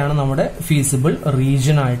താഴെയാണ് നമ്മുടെ ഫീസിബിൾ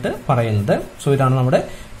റീജിയൻ ആയിട്ട് പറയുന്നത്. സോ ഇതാണ് നമ്മുടെ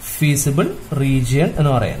ഫീസിബിൾ റീജിയൻ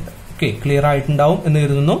എന്ന് പറയുന്നത്. ഓക്കെ, ക്ലിയർ ആയിട്ടുണ്ടാവും എന്ന്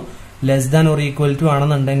കരുതുന്നു. Less than or equal to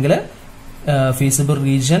ആണെന്നുണ്ടെങ്കിൽ feasible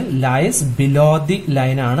region lies below the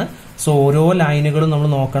line ആണ്. സോ ഓരോ ലൈനുകളും നമ്മൾ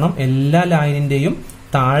നോക്കണം. എല്ലാ ലൈനിന്റെയും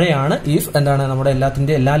താഴെയാണ് ഇഫ് എന്താണ് നമ്മുടെ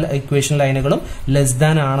എല്ലാ ഇക്വേഷൻ ലൈനുകളും ലെസ്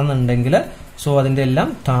ദാൻ ആണെന്നുണ്ടെങ്കിൽ സോ അതിന്റെ എല്ലാം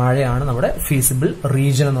താഴെയാണ് നമ്മുടെ ഫീസിബിൾ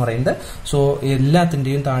റീജിയൻ എന്ന് പറയുന്നത്. സോ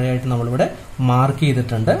എല്ലാത്തിന്റെയും താഴെയായിട്ട് നമ്മളിവിടെ മാർക്ക്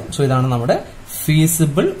ചെയ്തിട്ടുണ്ട്. സോ ഇതാണ് നമ്മുടെ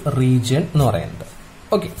ഫീസിബിൾ റീജിയൻ എന്ന് പറയുന്നത്.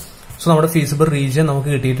 ഓക്കെ, സോ നമ്മുടെ ഫീസിബിൾ റീജിയൻ നമുക്ക്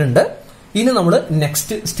കിട്ടിയിട്ടുണ്ട്. ഇനി നമ്മൾ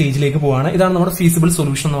നെക്സ്റ്റ് സ്റ്റേജിലേക്ക് പോവാണ്. ഇതാണ് നമ്മുടെ ഫീസിബിൾ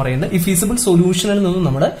സൊല്യൂഷൻ എന്ന് പറയുന്നത്. ഈ ഫീസിബിൾ സൊല്യൂഷനിൽ നിന്നും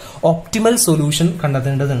നമ്മൾ ഒപ്റ്റിമൽ സൊല്യൂഷൻ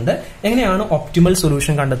കണ്ടെത്തേണ്ടതുണ്ട്. എങ്ങനെയാണ് ഒപ്റ്റിമൽ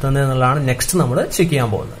സൊല്യൂഷൻ കണ്ടെത്തുന്നത് എന്നുള്ളതാണ് നെക്സ്റ്റ് നമ്മൾ ചെക്ക് ചെയ്യാൻ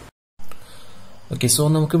പോകുന്നത്. ഓക്കെ, സോ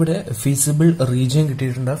നമുക്കിവിടെ ഫീസിബിൾ റീജിയൻ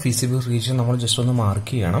കിട്ടിയിട്ടുണ്ട്. ഫീസിബിൾ റീജിയൻ നമ്മൾ ജസ്റ്റ് ഒന്ന്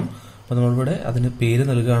മാർക്ക് ചെയ്യണം. അപ്പോൾ നമ്മളിവിടെ അതിന് പേര്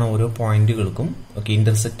നൽകുകയാണ് ഓരോ പോയിന്റുകൾക്കും. ഓക്കെ,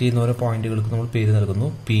 ഇന്റർസെക്ട് ചെയ്യുന്ന ഓരോ പോയിന്റുകൾക്കും നമ്മൾ പേര് നൽകുന്നു.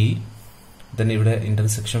 പി, ദെൻ ഇവിടെ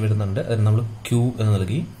ഇന്റർസെക്ഷൻ വരുന്നുണ്ട്, അതിന് നമ്മൾ ക്യൂ എന്ന്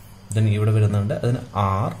നൽകി. ദെൻ ഇവിടെ വരുന്നുണ്ട്, അതിന്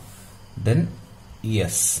ആർ, ദെൻ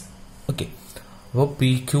എസ്. ഓക്കെ, അപ്പോൾ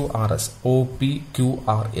P Q R S, O P Q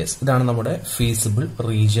R S, ഇതാണ് നമ്മുടെ ഫീസിബിൾ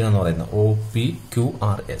റീജിയൻ എന്ന് പറയുന്നത്. O P Q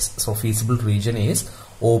R S. So feasible region is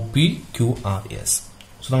O P Q R S.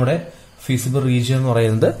 So നമ്മുടെ feasible region എന്ന്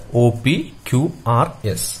പറയുന്നത് O P Q R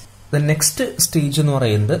S. Next stage എന്ന്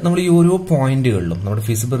പറയുന്നത് നമ്മൾ ഈ ഓരോ പോയിന്റുകളിലും നമ്മുടെ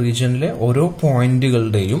ഫീസിബിൾ റീജിയനിലെ ഓരോ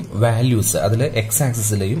പോയിന്റുകളുടെയും വാല്യൂസ് അതിൽ എക്സ്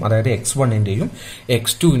ആക്സിസിലെയും അതായത് x1ന്റെയും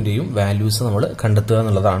x2ന്റെയും വാല്യൂസ് നമ്മൾ കണ്ടെത്തുക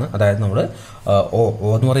എന്നുള്ളതാണ്. അതായത് നമ്മൾ O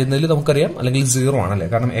എന്ന് പറയുന്നതിൽ നമുക്കറിയാം അല്ലെങ്കിൽ 0 ആണ് അല്ലെ,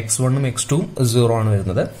 കാരണം x1ഉം x2ഉം 0 ആണ്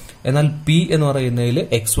വരുന്നത്. എന്നാൽ P എന്ന് പറയുന്നതിൽ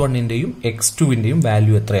x1ന്റെയും x2ന്റെയും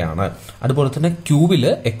വാല്യൂ എത്രയാണ്, അതുപോലെ തന്നെ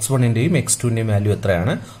ക്യൂവില് x1ന്റെയും x2ന്റെയും വാല്യൂ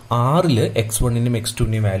എത്രയാണ്, ആറില് x1ന്റെയും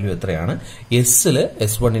x2ന്റെയും വാല്യൂ എത്രയാണ്, എസില്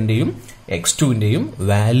s1ന്റെയും x2ന്റെയും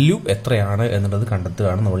വാല്യൂ എത്രയാണ് എന്നുള്ളത്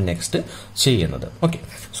കണ്ടെത്തുകയാണ് നമ്മൾ നെക്സ്റ്റ് ചെയ്യുന്നത്. ഓക്കെ,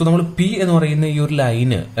 സോ നമ്മൾ P എന്ന് പറയുന്ന ഈ ഒരു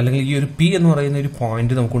ലൈന് അല്ലെങ്കിൽ ഈ ഒരു P എന്ന് പറയുന്ന ഒരു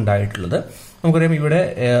പോയിന്റ് നമുക്ക് ഉണ്ടായിട്ടുള്ളത് നമുക്കറിയാം. ഇവിടെ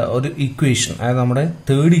ഒരു ഇക്വേഷൻ, അതായത് നമ്മുടെ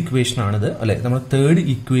തേർഡ് ഇക്വേഷൻ ആണിത് അല്ലെ. നമ്മുടെ തേർഡ്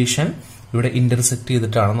ഇക്വേഷൻ ഇവിടെ ഇന്റർസെക്ട്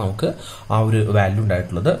ചെയ്തിട്ടാണ് നമുക്ക് ആ ഒരു വാല്യൂ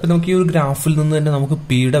ഉണ്ടായിട്ടുള്ളത്. അപ്പൊ നമുക്ക് ഈ ഒരു ഗ്രാഫിൽ നിന്ന് തന്നെ നമുക്ക്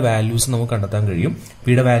പിയുടെ വാല്യൂസ് നമുക്ക് കണ്ടെത്താൻ കഴിയും.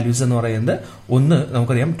 പിയുടെ വാല്യൂസ് എന്ന് പറയുന്നത് ഒന്ന്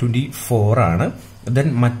നമുക്കറിയാം 24 ആണ്. ദെൻ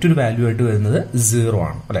മറ്റൊരു വാല്യൂ ആയിട്ട് വരുന്നത് 0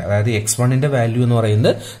 ആണ് അല്ലെ. അതായത് x1ന്റെ വാല്യൂ എന്ന്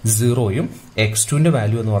പറയുന്നത് 0യും x2ന്റെ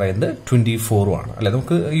വാല്യൂ എന്ന് പറയുന്നത് 24 ആണ് അല്ലെ.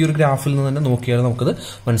 നമുക്ക് ഈ ഒരു ഗ്രാഫിൽ നിന്ന് തന്നെ നോക്കിയാൽ നമുക്കത്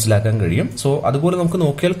മനസ്സിലാക്കാൻ കഴിയും. സോ അതുപോലെ നമുക്ക്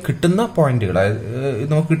നോക്കിയാൽ കിട്ടുന്ന പോയിന്റുകൾ,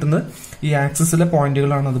 നമുക്ക് കിട്ടുന്നത് ഈ ആക്സിസിലെ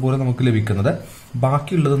പോയിന്റുകളാണ് അതുപോലെ നമുക്ക് ലഭിക്കുന്നത്.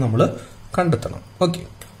 ബാക്കിയുള്ളത് നമ്മൾ കണ്ടെത്തണം. ഓക്കെ,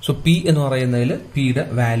 സോ പി എന്ന് പറയുന്നതിൽ പിയുടെ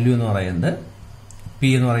വാല്യൂ എന്ന് പറയുന്നത്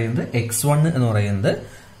x1 എന്ന് പറയുന്നത്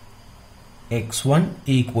x1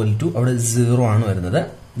 ഈക്വൽ ടു അവിടെ 0 ആണ് വരുന്നത്.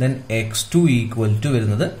 ദെൻ x2 ഈക്വൽ ടു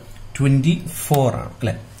വരുന്നത് 24 ആണ്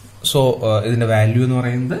അല്ലെ. സോ ഇതിന്റെ വാല്യൂ എന്ന്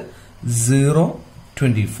പറയുന്നത് 0,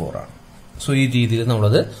 24 ആണ്. സോ ഈ രീതിയിൽ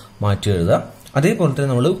നമ്മളത് മാറ്റി എഴുതുക. അതേപോലെ തന്നെ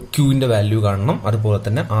നമ്മൾ ക്യൂവിന്റെ വാല്യൂ കാണണം, അതുപോലെ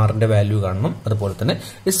തന്നെ ആറിന്റെ വാല്യൂ കാണണം, അതുപോലെ തന്നെ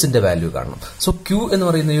എസിന്റെ വാല്യൂ കാണണം. സോ ക്യൂ എന്ന്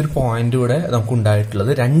പറയുന്ന ഈ ഒരു പോയിന്റ് ഇവിടെ നമുക്ക്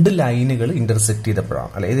ഉണ്ടായിട്ടുള്ളത് രണ്ട് ലൈനുകൾ ഇന്റർസെക്ട്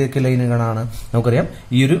ചെയ്തപ്പോഴാണ് അല്ലെ. ഏതൊക്കെ ലൈനുകളാണ് നമുക്കറിയാം.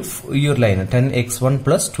 ഈ ഒരു ലൈൻ 10x1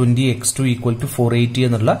 + 20x2 = 480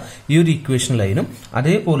 എന്നുള്ള ഈ ഒരു ഇക്വേഷൻ ലൈനും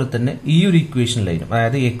അതേപോലെ തന്നെ ഈ ഒരു ഇക്വേഷൻ ലൈനും,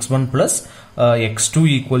 അതായത് x1 + x2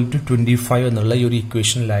 = 25 എന്നുള്ള ഈ ഒരു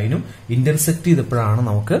ഇക്വേഷൻ ലൈനും ഇന്റർസെക്ട് ചെയ്തപ്പോഴാണ്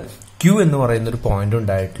നമുക്ക് ക്യൂ എന്ന് പറയുന്ന ഒരു പോയിന്റ്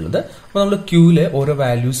ഉണ്ടായിട്ടുള്ളത്. അപ്പൊ നമ്മൾ ക്യൂവിലെ ഓരോ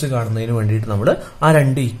വാല്യൂസ് കാണുന്നതിന് വേണ്ടിയിട്ട് നമ്മൾ ആ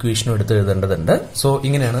രണ്ട് ഇക്വേഷനും എടുത്ത് എഴുതേണ്ടതുണ്ട്. സോ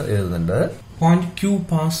ഇങ്ങനെയാണ് എഴുതേണ്ടത്. Point Q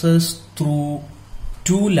passes through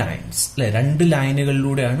 2 lines അല്ലെ. രണ്ട്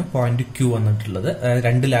ലൈനുകളിലൂടെയാണ് പോയിന്റ് ക്യൂ വന്നിട്ടുള്ളത്. അതായത്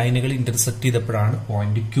രണ്ട് ലൈനുകൾ ഇന്റർസെക്ട് ചെയ്തപ്പോഴാണ്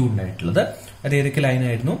പോയിന്റ് ക്യൂ ഉണ്ടായിട്ടുള്ളത്. അത് ഏതൊക്കെ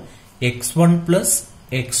ലൈനായിരുന്നു? x1 +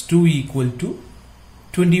 x2 =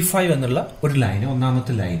 25 എന്നുള്ള ഒരു ലൈന്,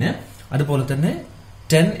 ഒന്നാമത്തെ ലൈന്. അതുപോലെ തന്നെ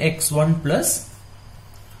 10x1 +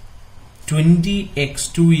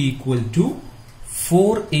 20x2 =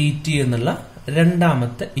 480 എന്നുള്ള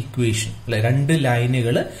രണ്ടാമത്തെ ഇക്വേഷൻ അല്ലെ. രണ്ട്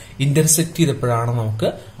ലൈനുകൾ ഇന്റർസെക്ട് ചെയ്തപ്പോഴാണ് നമുക്ക്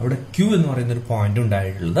അവിടെ ക്യൂ എന്ന് പറയുന്ന ഒരു പോയിന്റ്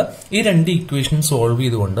ഉണ്ടായിട്ടുള്ളത്. ഈ രണ്ട് ഇക്വേഷൻ സോൾവ്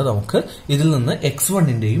ചെയ്തുകൊണ്ട് നമുക്ക് ഇതിൽ നിന്ന്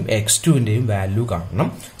x1ന്റെയും x2ന്റെയും വാല്യൂ കാണണം.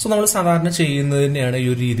 സോ നമ്മൾ സാധാരണ ചെയ്യുന്നത് തന്നെയാണ് ഈ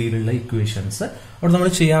ഒരു രീതിയിലുള്ള ഇക്വേഷൻസ്. അവിടെ നമ്മൾ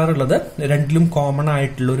ചെയ്യാറുള്ളത് രണ്ടിലും കോമൺ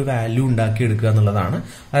ആയിട്ടുള്ള ഒരു വാല്യൂ ഉണ്ടാക്കിയെടുക്കുക എന്നുള്ളതാണ്.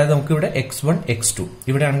 അതായത് നമുക്ക് ഇവിടെ x1 x2,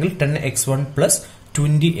 ഇവിടെ ആണെങ്കിൽ 10x1 +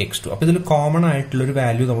 20x2. അപ്പൊ ഇതിൽ കോമൺ ആയിട്ടുള്ള ഒരു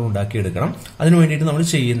വാല്യൂ നമ്മൾ ഉണ്ടാക്കിയെടുക്കണം. അതിനു വേണ്ടിയിട്ട് നമ്മൾ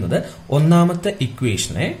ചെയ്യുന്നത് ഒന്നാമത്തെ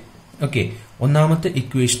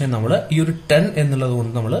ഇക്വേഷനെ നമ്മൾ ഈ ഒരു 10 എന്നുള്ളത്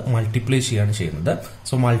കൊണ്ട് നമ്മൾ മൾട്ടിപ്ലൈ ചെയ്യാണ് ചെയ്യുന്നത്.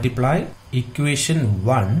 സോ മൾട്ടിപ്ലൈ ഇക്വേഷൻ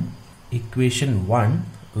 1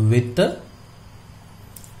 വിത്ത്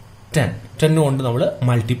 10 കൊണ്ട് നമ്മൾ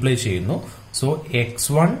മൾട്ടിപ്ലൈ ചെയ്യുന്നു. സോ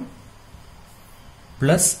x1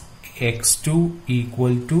 + x2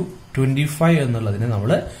 = 25 എന്നുള്ളതിനെ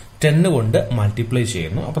നമ്മൾ 10 കൊണ്ട് മൾട്ടിപ്ലൈ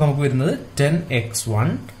ചെയ്യുന്നു. അപ്പൊ നമുക്ക് വരുന്നത് 10x1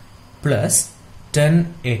 plus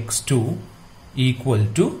 10x2 equal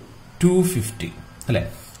to 250 അല്ലെ.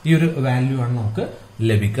 ഈ ഒരു വാല്യൂ ആണ് നമുക്ക്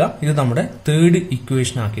ലഭിക്കുക. ഇത് നമ്മുടെ തേർഡ്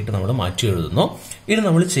ഇക്വേഷൻ ആക്കിയിട്ട് നമ്മൾ മാറ്റി എഴുതുന്നു. ഇത്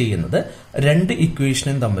നമ്മൾ ചെയ്യുന്നത് രണ്ട്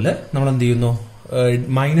ഇക്വേഷനും തമ്മിൽ നമ്മൾ എന്ത് ചെയ്യുന്നു,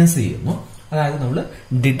 മൈനസ് ചെയ്യുന്നു. അതായത് നമ്മൾ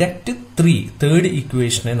ഡിഡക്ട് 3 തേർഡ്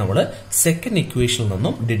ഇക്വേഷനെ നമ്മൾ സെക്കൻഡ് ഇക്വേഷനിൽ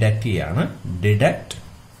നിന്നും ഡിഡക്ട് ചെയ്യാണ്. Deduct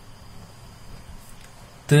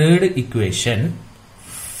third equation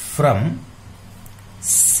from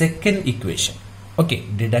second equation. Okay,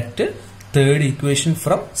 deduct third equation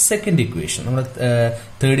from second equation. നമ്മുടെ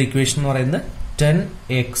തേർഡ് ഇക്വേഷൻ എന്ന് പറയുന്നത്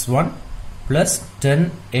 10x1 plus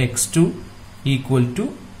 10x2 equal to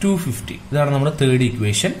 250. ഇതാണ് നമ്മുടെ third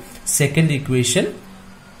equation. Second equation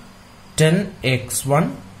 10x1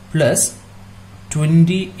 plus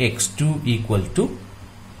 20x2 equal to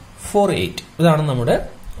 48. ഇതാണ് നമ്മുടെ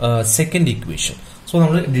സെക്കൻഡ് ഇക്വേഷൻ. സോ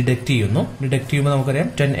നമ്മൾ deduct ചെയ്യുന്നു. Deduct ചെയ്യുമ്പോൾ നമുക്കറിയാം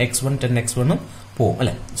 10x1 പോകും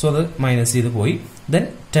അല്ലെ. സോ അത് മൈനസ് ചെയ്ത് പോയി. Then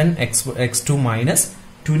 10x2 minus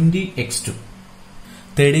 20x2.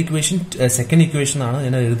 Third equation second equation ആണ്,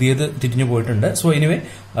 ഞാൻ എഴുതിയത് തിരിഞ്ഞു പോയിട്ടുണ്ട്. So anyway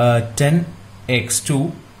 10x2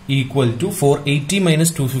 equal to 480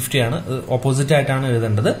 minus 250 ആണ്, ഓപ്പോസിറ്റ് ആയിട്ടാണ്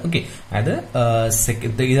എഴുതേണ്ടത്. ഓക്കെ,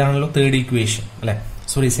 അതായത് ഇതാണല്ലോ തേർഡ് ഇക്വേഷൻ അല്ലെ,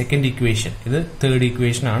 സോറി സെക്കൻഡ് ഇക്വേഷൻ. ഇത് തേർഡ്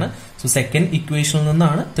ഇക്വേഷൻ ആണ്. സോ സെക്കൻഡ് ഇക്വേഷനിൽ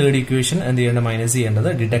നിന്നാണ് തേർഡ് ഇക്വേഷൻ എന്ത് ചെയ്യേണ്ടത്, മൈനസ് ചെയ്യേണ്ടത്.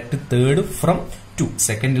 Deduct third from 2.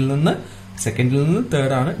 സെക്കൻഡിൽ നിന്ന്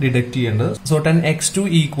തേർഡ് ആണ് ഡിഡക്ട് ചെയ്യേണ്ടത്. So 10x2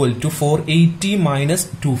 equal to 480 minus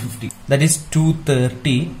 250, that is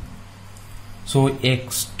 230. So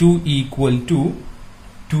x2 equal to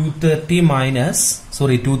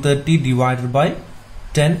 230 divided by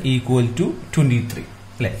 10 equal to 23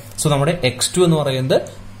 അല്ലെ. സോ നമ്മുടെ x2 എന്ന് പറയുന്നത്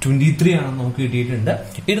 23 ആണെന്ന് നമുക്ക് കിട്ടിയിട്ടുണ്ട്.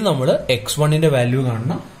 ഇത് നമ്മൾ x1ന്റെ വാല്യൂ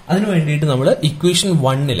കാണണം. അതിന് വേണ്ടിയിട്ട് നമ്മൾ ഇക്വേഷൻ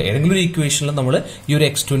 1 ഏതെങ്കിലും ഒരു ഇക്വേഷനിൽ നമ്മൾ ഈ ഒരു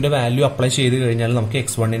x2ന്റെ വാല്യൂ അപ്ലൈ ചെയ്ത് കഴിഞ്ഞാൽ നമുക്ക്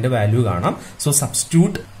x1ന്റെ വാല്യൂ കാണാം. So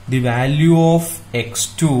substitute the value of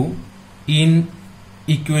x2 in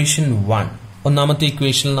equation 1. ഒന്നാമത്തെ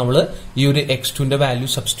ഇക്വേഷനിൽ നമ്മൾ ഈ ഒരു x2ന്റെ വാല്യൂ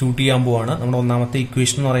സബ്സ്റ്റിറ്റ്യൂട്ട് ചെയ്യാൻ പോവാണ്. നമ്മുടെ ഒന്നാമത്തെ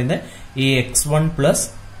ഇക്വേഷൻ എന്ന് പറയുന്നത് ഈ x1 plus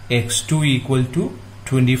x2 equal to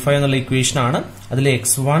 25 എന്നുള്ള ഇക്വേഷൻ ആണ്. അതിൽ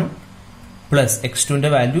x1 പ്ലസ് x2ന്റെ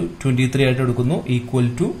വാല്യൂ 23 ആയിട്ട് എടുക്കുന്നു, ഈക്വൽ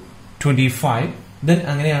ടു 25. ദെൻ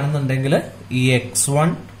അങ്ങനെയാണെന്നുണ്ടെങ്കിൽ ഈ x1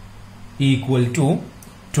 equal to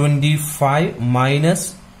 25 minus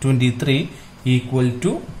 23 equal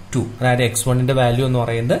to 2. അതായത് x1ന്റെ വാല്യൂ എന്ന്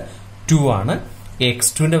പറയുന്നത് 2 ആണ്,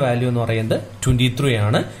 x2ന്റെ വാല്യൂ എന്ന് പറയുന്നത് 23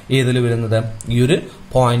 ആണ്. ഏതിൽ വരുന്നത്, ഈ ഒരു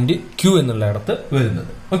പോയിന്റ് Q എന്നുള്ളിടത്ത്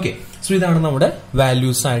വരുന്നത്. ഓക്കെ, സോ ഇതാണ് നമ്മുടെ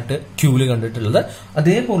വാല്യൂസ് ആയിട്ട് Qല് കണ്ടിട്ടുള്ളത്.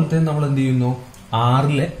 അതേപോലെ തന്നെ നമ്മൾ എന്ത് ചെയ്യുന്നു,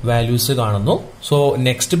 ആറിലെ വാല്യൂസ് കാണുന്നു. സോ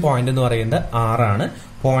നെക്സ്റ്റ് പോയിന്റ് എന്ന് പറയുന്നത് 6 ആണ്,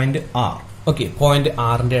 പോയിന്റ് R. ഓക്കെ, പോയിന്റ്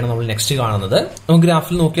ആറിന്റെയാണ് നമ്മൾ നെക്സ്റ്റ് കാണുന്നത്. നമുക്ക്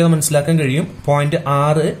ഗ്രാഫിൽ നോക്കിയാൽ മനസ്സിലാക്കാൻ കഴിയും. പോയിന്റ്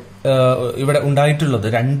 6 ഇവിടെ ഉണ്ടായിട്ടുള്ളത്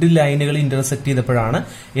 2 ലൈനുകൾ ഇന്റർസെക്ട് ചെയ്തപ്പോഴാണ്.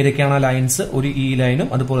 ഏതൊക്കെയാണ് ആ ലൈൻസ്, ഒരു ഈ ലൈനും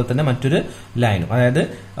അതുപോലെ തന്നെ മറ്റൊരു ലൈനും. അതായത്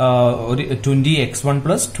ഒരു 20x1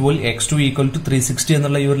 plus 12x2 equal to 360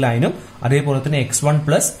 എന്നുള്ള ഈ ഒരു ലൈനും, അതേപോലെ തന്നെ x1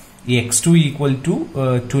 plus x2 equal to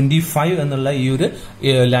 25 എന്നുള്ള ഈ ഒരു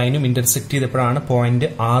ലൈനും ഇന്റർസെക്ട് ചെയ്തപ്പോഴാണ് പോയിന്റ്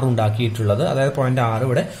 6 ഉണ്ടാക്കിയിട്ടുള്ളത്. അതായത് പോയിന്റ് 6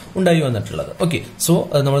 ഇവിടെ ഉണ്ടായി വന്നിട്ടുള്ളത്. ഓക്കെ, സോ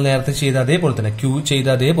നമ്മൾ നേരത്തെ ചെയ്ത അതേപോലെ തന്നെ Q ചെയ്ത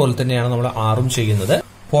അതേപോലെ തന്നെയാണ് നമ്മൾ ആറും ചെയ്യുന്നത്.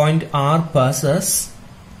 Point R passes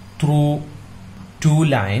through 2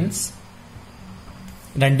 lines.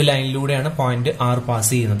 2 ലൈനിലൂടെയാണ് point R pass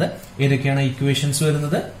ചെയ്യുന്നത്. ഏതൊക്കെയാണ് ഇക്വേഷൻസ്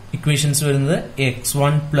വരുന്നത്? ഇക്വേഷൻസ് വരുന്നത്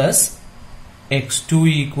x1 plus x2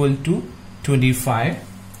 equal to 25,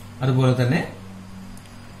 അതുപോലെ തന്നെ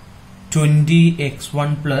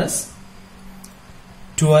 20x1 plus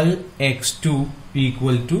 12x2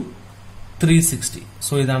 equal to 360.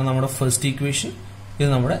 So ഇതാണ് നമ്മുടെ ഫസ്റ്റ് ഇക്വേഷൻ, ഇത്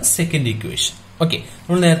നമ്മുടെ സെക്കൻഡ് ഇക്വേഷൻ. ഓക്കെ,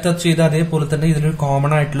 നമ്മൾ നേരത്തെ ചെയ്ത അതേപോലെ തന്നെ ഇതിലൊരു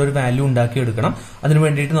കോമൺ ആയിട്ടുള്ള ഒരു വാല്യൂ ഉണ്ടാക്കി എടുക്കണം. അതിന്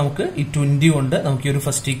വേണ്ടിയിട്ട് നമുക്ക് ഈ 20 കൊണ്ട് നമുക്ക് ഈ ഒരു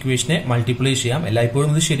ഫസ്റ്റ് ഇക്വേഷനെ മൾട്ടിപ്ലൈ ചെയ്യാം. എല്ലായ്പ്പോഴും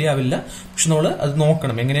ഇത് ശരിയാവില്ല, പക്ഷെ നമ്മൾ അത്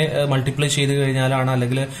നോക്കണം എങ്ങനെ മൾട്ടിപ്ലൈ ചെയ്ത് കഴിഞ്ഞാലാണ്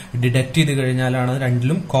അല്ലെങ്കിൽ ഡിഡക്ട് ചെയ്ത് കഴിഞ്ഞാലാണ്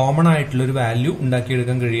രണ്ടിലും കോമൺ ആയിട്ടുള്ള ഒരു വാല്യൂ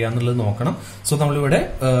ഉണ്ടാക്കിയെടുക്കാൻ കഴിയുക എന്നുള്ളത് നോക്കണം. സോ നമ്മളിവിടെ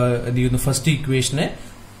എന്ത് ചെയ്യുന്നു, ഫസ്റ്റ് ഇക്വേഷനെ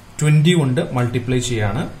 20 കൊണ്ട് മൾട്ടിപ്ലൈ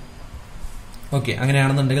ചെയ്യാണ്. ഓക്കെ,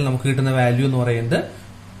 അങ്ങനെയാണെന്നുണ്ടെങ്കിൽ നമുക്ക് കിട്ടുന്ന വാല്യൂ എന്ന് പറയുന്നത്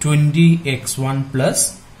 20x1 plus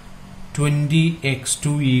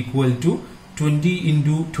 20x2 equal to 20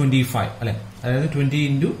 into 25 അല്ലെ. അതായത് 20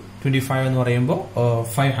 ഇൻറ്റു 25 എന്ന് പറയുമ്പോൾ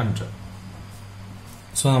 500.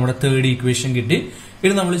 സോ നമ്മുടെ തേർഡ് ഇക്വേഷൻ കിട്ടി.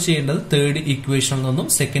 ഇത് നമ്മൾ ചെയ്യേണ്ടത് തേർഡ് ഇക്വേഷനിൽ നിന്നും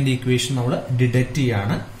സെക്കൻഡ് ഇക്വേഷൻ നമ്മൾ ഡിഡക്ട്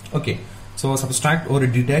ചെയ്യാണ്. ഓക്കെ, സോ സബ്സ്ട്രാക്ട്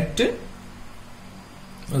ഒരു ഡിഡക്ട്.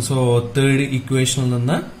 സോ തേർഡ് ഇക്വേഷനിൽ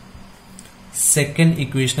നിന്ന് സെക്കൻഡ്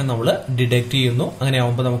ഇക്വേഷനെ നമ്മൾ ഡിഡക്ട് ചെയ്യുന്നു. അങ്ങനെ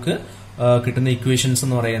ആവുമ്പോൾ നമുക്ക് കിട്ടുന്ന ഇക്വേഷൻസ്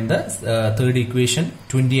എന്ന് പറയുന്നത് തേർഡ് ഇക്വേഷൻ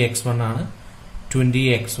 20x1 ആണ്.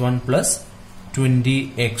 20x1 plus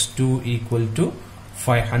 20x2 equal to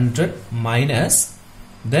 500 minus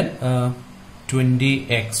then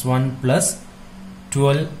 20x1 plus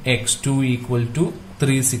 12x2 equal to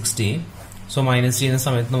 360. So minus ചെയ്യുന്ന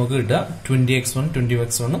സമയത്ത് നമുക്ക് കിട്ടുക 20x1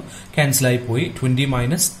 20x1 cancel ആയി പോയി. 20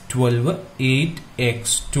 minus 12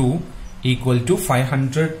 8x2 equal to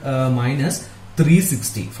 500 minus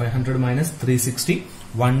 360. 500 minus 360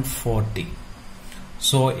 140.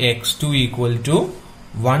 So x2 equal to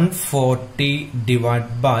 140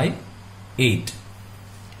 divided by 8.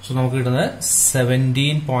 So നമുക്ക് കിട്ടുന്നത്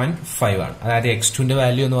 17.5 ആണ്. അതായത് x2 ന്റെ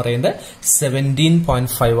വാല്യൂ എന്ന് പറയുന്നത്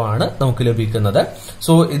 17.5 ആണ് നമുക്ക് ലഭിക്കുന്നത്.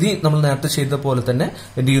 സോ ഇത് നമ്മൾ നേരത്തെ ചെയ്ത പോലെ തന്നെ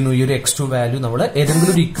എന്ത് ചെയ്യുന്നു, ഈ ഒരു x2 വാല്യൂ നമ്മൾ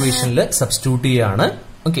ഏതെങ്കിലും ഒരു ഇക്വേഷനിൽ സബ്സ്റ്റിറ്റ്യൂട്ട് ചെയ്യാണ്.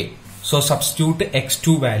 Okay, so substitute x2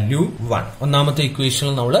 value 1. ഒന്നാമത്തെ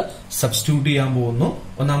ഇക്വേഷനിൽ നമ്മൾ സബ്സ്റ്റിറ്റ്യൂട്ട് ചെയ്യാൻ പോകുന്നു.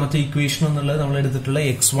 ഒന്നാമത്തെ ഇക്വേഷൻ എന്നുള്ളത് നമ്മൾ എടുത്തിട്ടുള്ള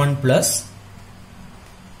x1 plus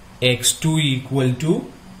x2 equal to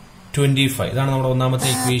 25. ഇതാണ് നമ്മുടെ ഒന്നാമത്തെ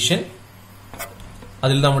ഇക്വേഷൻ.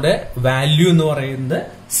 അതിൽ നമ്മുടെ വാല്യൂ എന്ന് പറയുന്നത്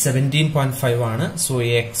 17.5 ആണ്. So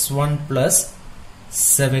x1 plus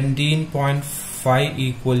 17.5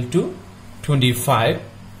 equal to 25.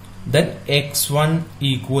 Then x1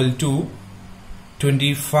 equal to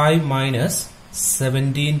 25 minus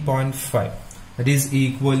 17.5. That is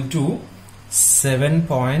equal to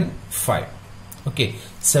 7.5. Okay,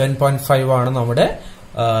 7.5 ആണ് നമ്മുടെ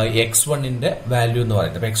x1 ന്റെ വാല്യൂ എന്ന്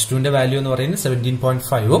പറയുന്നത്. x2 ന്റെ വാല്യൂ എന്ന് പറയുന്നത്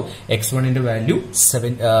 17.5 ഉം x1 ന്റെ വാല്യൂ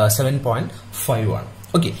 7.5 ആണ്.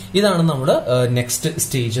 ഓക്കെ, ഇതാണ് നമ്മുടെ നെക്സ്റ്റ്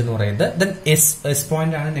സ്റ്റേജ് എന്ന് പറയുന്നത്. ദെൻ എസ്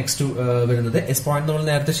പോയിന്റ് ആണ് നെക്സ്റ്റ് വരുന്നത്. എസ് പോയിന്റ് നമ്മൾ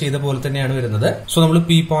നേരത്തെ ചെയ്ത പോലെ തന്നെയാണ് വരുന്നത്. സോ നമ്മൾ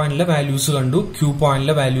പി പോയിന്റിലെ വാല്യൂസ് കണ്ടു, ക്യൂ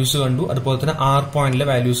പോയിന്റിലെ വാല്യൂസ് കണ്ടു, അതുപോലെ തന്നെ ആർ പോയിന്റിലെ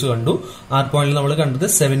വാല്യൂസ് കണ്ടു. ആർ പോയിന്റിൽ നമ്മൾ കണ്ടത്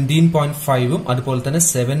 17.5 ഉം അതുപോലെ തന്നെ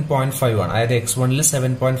 7.5 ആണ്. അതായത് x1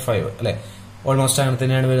 7.5 അല്ലെ, ഓൾമോസ്റ്റ് അങ്ങനെ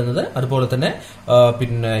തന്നെയാണ് വരുന്നത്. അതുപോലെ തന്നെ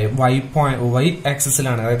പിന്നെ വൈ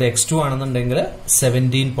ആക്സിസിലാണ്, അതായത് x2 ആണെന്നുണ്ടെങ്കിൽ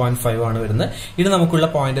 17.5 ആണ് വരുന്നത്. ഇത് നമുക്കുള്ള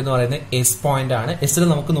പോയിന്റ് എന്ന് പറയുന്നത് എസ് പോയിന്റ് ആണ്. എസിൽ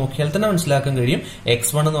നമുക്ക് നോക്കിയാൽ തന്നെ മനസ്സിലാക്കാൻ കഴിയും.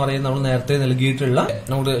 x1 എന്ന് പറയുന്നത് നമ്മൾ നേരത്തെ നൽകിയിട്ടുള്ള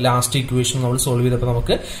നമ്മുടെ ലാസ്റ്റ് ഇക്വേഷൻ നമ്മൾ സോൾവ് ചെയ്തപ്പോൾ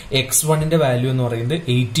നമുക്ക് x1 ന്റെ വാല്യൂ എന്ന് പറയുന്നത്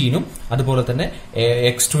 18 ഉം അതുപോലെ തന്നെ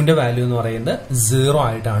x2 ന്റെ വാല്യൂ എന്ന് പറയുന്നത് 0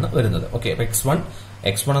 ആയിട്ടാണ് വരുന്നത്. ഓക്കെ, അപ്പൊ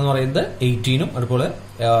x1 എന്ന് പറയുന്നത് 18 ഉം അതുപോലെ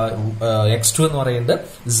x2 എന്ന് പറയുന്നത്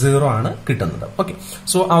 0 ആണ് കിട്ടുന്നത്. ഓക്കെ,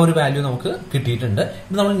 സോ ആ ഒരു വാല്യൂ നമുക്ക് കിട്ടിയിട്ടുണ്ട്.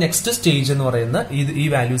 ഇത് നമ്മൾ നെക്സ്റ്റ് സ്റ്റേജ് എന്ന് പറയുന്ന ഈ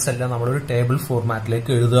വാല്യൂസ് എല്ലാം നമ്മളൊരു ടേബിൾ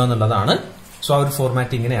ഫോർമാറ്റിലേക്ക് എഴുതുക എന്നുള്ളതാണ്. സോ ആ ഒരു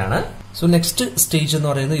ഫോർമാറ്റ് ഇങ്ങനെയാണ്. സോ നെക്സ്റ്റ് സ്റ്റേജ് എന്ന്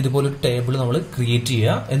പറയുന്നത് ഇതുപോലൊരു ടേബിൾ നമ്മൾ ക്രിയേറ്റ്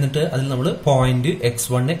ചെയ്യുക. എന്നിട്ട് അതിൽ നമ്മൾ പോയിന്റ്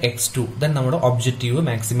x1 x2 ദെൻ നമ്മുടെ objective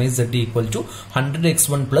maximise z equal to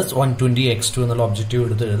 100x1 plus 120x2 എന്നുള്ള ഒബ്ജക്റ്റീവ്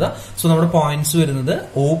എടുത്ത് എഴുതുക. സോ നമ്മുടെ പോയിന്റ്സ് വരുന്നത്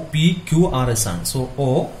OPQRS ആണ്. സോ O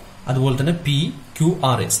അതുപോലെ തന്നെ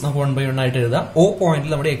PQRS നമുക്ക് 1 by 1 ആയിട്ട് എഴുതാം. O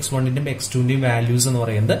പോയിന്റിൽ നമ്മുടെ x1 ന്റെയും x2 ന്റെയും വാല്യൂസ് എന്ന്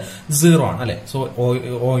പറയുന്നത് 0 ആണ് അല്ലെ. സോ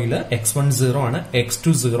ഓയിൽ x1 0 ആണ്, x2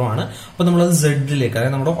 0 ആണ്. അപ്പൊ നമ്മൾ അത് z-ലേക്ക്,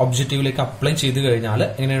 അതായത് നമ്മുടെ ഒബ്ജക്റ്റീവിലേക്ക് അപ്ലൈ ചെയ്ത് കഴിഞ്ഞാൽ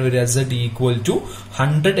എങ്ങനെയാണ് വരിക, z ഈക്വൽ ടു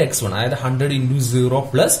 100x1, അതായത് 100 into 0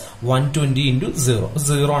 പ്ലസ് 120 into 0.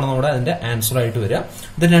 0 ആണ് നമ്മുടെ അതിന്റെ ആൻസർ ആയിട്ട് വരിക.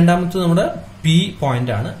 ഇത് രണ്ടാമത്തെ നമ്മുടെ പി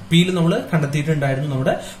പോയിന്റ് ആണ്. പിയിൽ നമ്മൾ കണ്ടെത്തിയിട്ടുണ്ടായിരുന്നു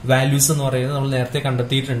നമ്മുടെ വാല്യൂസ് എന്ന് പറയുന്നത് നമ്മൾ നേരത്തെ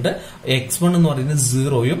കണ്ടെത്തിയിട്ടുണ്ട്. x1 എന്ന് പറയുന്നത്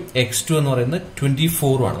 0യും x2 എന്ന് പറയുന്നത്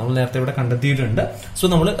 24 ആണ് നമ്മൾ നേരത്തെ ഇവിടെ കണ്ടെത്തിയിട്ടുണ്ട്. സോ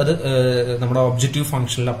നമ്മൾ അത് നമ്മുടെ ഒബ്ജക്റ്റീവ്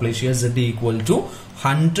ഫംഗ്ഷനിൽ അപ്ലൈ ചെയ്യുക. z equal to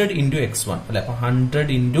 100 into x1 അല്ലെ. അപ്പൊ 100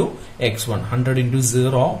 into x1, 100 into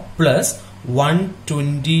 0 plus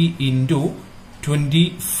 120 into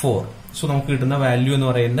 24. So നമുക്ക് കിട്ടുന്ന വാല്യൂ എന്ന്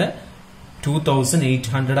പറയുന്നത്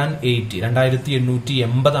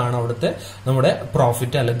 2880 ആണ് അവിടുത്തെ നമ്മുടെ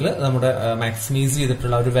പ്രോഫിറ്റ് അല്ലെങ്കിൽ നമ്മുടെ മാക്സിമൈസ്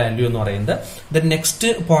ചെയ്തിട്ടുള്ള ഒരു വാല്യൂ എന്ന് പറയുന്നത്. ദെൻ നെക്സ്റ്റ്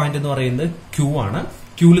പോയിന്റ് എന്ന് പറയുന്നത് ക്യൂ ആണ്.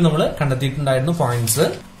 ക്യൂവിൽ നമ്മൾ കണ്ടെത്തിയിട്ടുണ്ടായിരുന്നു പോയിന്റ്സ്.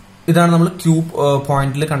 ഇതാണ് നമ്മൾ ക്യൂ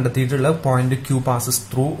പോയിന്റിൽ കണ്ടെത്തിയിട്ടുള്ള point. Q passes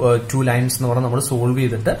through 2 lines എന്ന് പറഞ്ഞാൽ നമ്മൾ സോൾവ്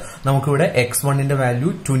ചെയ്തിട്ട് നമുക്കിവിടെ x1 ന്റെ വാല്യൂ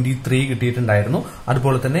 23 കിട്ടിയിട്ടുണ്ടായിരുന്നു.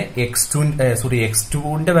 അതുപോലെ തന്നെ x2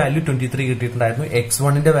 ന്റെ വാല്യൂ 23 കിട്ടിയിട്ടുണ്ടായിരുന്നു.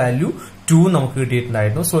 x1 ന്റെ വാല്യൂ 2 നമുക്ക്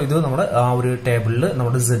കിട്ടിയിട്ടുണ്ടായിരുന്നു. സോ ഇത് നമ്മുടെ ആ ഒരു ടേബിളിൽ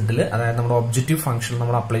നമ്മുടെ z-ൽ, അതായത് നമ്മുടെ ഒബ്ജക്റ്റീവ് ഫംഗ്ഷൻ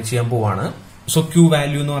നമ്മൾ അപ്ലൈ ചെയ്യാൻ പോവാണ്. സോ ക്യൂ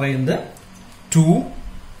വാല്യൂ എന്ന് പറയുന്നത് 2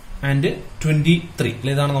 and 23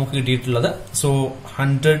 ഇതാണ് നമുക്ക് കിട്ടിയിട്ടുള്ളത്. So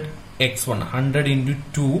 100x1, 100 into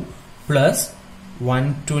 2 plus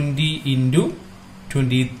 120 into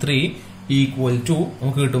 23 equal to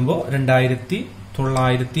നമുക്ക് കിട്ടുമ്പോൾ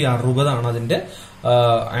 2960 ആണ് അതിന്റെ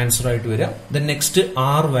ആൻസർ ആയിട്ട് വരിക. ദെൻ നെക്സ്റ്റ്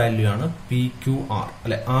ആർ വാല്യൂ ആണ് PQR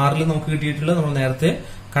അല്ലെ. ആറിൽ നമുക്ക് കിട്ടിയിട്ടുള്ളത് നമ്മൾ നേരത്തെ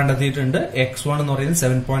കണ്ടെത്തിയിട്ടുണ്ട്. x1 എന്ന് പറയുന്നത്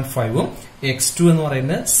 7.5 ഉം x2 എന്ന്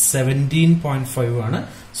പറയുന്നത് 17.5 ആണ്.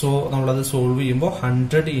 സോ നമ്മളത് സോൾവ് ചെയ്യുമ്പോൾ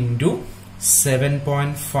 100 into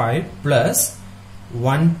 7.5 plus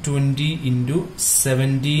 120 into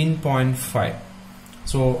 17.5.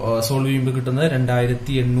 So solve ചെയ്യുമ്പോൾ കിട്ടുന്നത്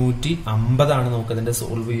 2850 ആണ് നമുക്ക് അതിന്റെ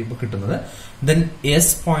സോൾവ് ചെയ്യുമ്പോൾ കിട്ടുന്നത്. ദെൻ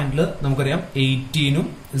എസ് പോയിന്റിൽ നമുക്കറിയാം 18ഉം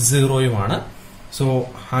 0യുമാണ്. So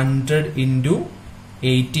 100 into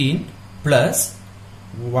 18 plus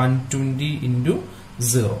 120 into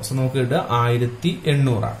 0. So നമുക്ക് കിട്ടുക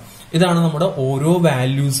 1800. ഇതാണ് നമ്മുടെ ഓരോ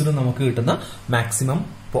വാല്യൂസിലും നമുക്ക് കിട്ടുന്ന മാക്സിമം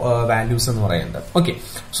വാല്യൂസ് എന്ന് പറയുന്നത്. ഓക്കെ,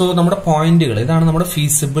 സോ നമ്മുടെ പോയിന്റുകൾ ഇതാണ് നമ്മുടെ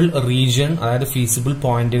ഫീസിബിൾ റീജിയൻ, അതായത് ഫീസിബിൾ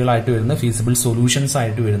പോയിന്റുകളായിട്ട് വരുന്നത്, ഫീസിബിൾ സൊല്യൂഷൻസ്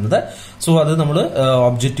ആയിട്ട് വരുന്നത്. സോ അത് നമ്മൾ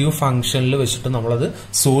ഒബ്ജക്റ്റീവ് ഫംഗ്ഷനിൽ വെച്ചിട്ട് നമ്മളത്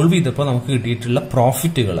സോൾവ് ചെയ്തപ്പോൾ നമുക്ക് കിട്ടിയിട്ടുള്ള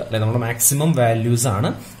പ്രോഫിറ്റുകൾ അല്ലെ നമ്മുടെ മാക്സിമം വാല്യൂസ്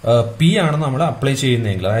ആണ്. പി ആണ് നമ്മൾ അപ്ലൈ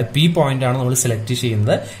ചെയ്യുന്നതെങ്കിൽ, അതായത് പി പോയിന്റ് ആണ് നമ്മൾ സെലക്ട്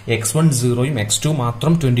ചെയ്യുന്നത്, x1 0യും x2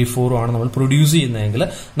 മാത്രം 24 ആണ് നമ്മൾ പ്രൊഡ്യൂസ് ചെയ്യുന്നതെങ്കിൽ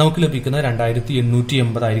നമുക്ക് ലഭിക്കുന്ന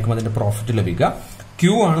 2880 ആയിരിക്കും അതിന്റെ പ്രോഫിറ്റ് ലഭിക്കുക.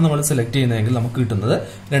 ക്യൂ ആണ് നമ്മൾ സെലക്ട് ചെയ്യുന്നതെങ്കിൽ നമുക്ക് കിട്ടുന്നത്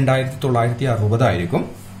 2960 ആയിരിക്കും.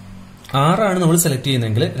 R ആണ് നമ്മൾ സെലക്ട്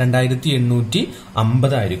ചെയ്യുന്നതെങ്കിൽ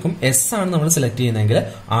 2850 ആയിരിക്കും. എസ് ആണ് നമ്മൾ സെലക്ട് ചെയ്യുന്നതെങ്കിൽ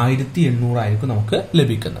 1800 ആയിരിക്കും നമുക്ക്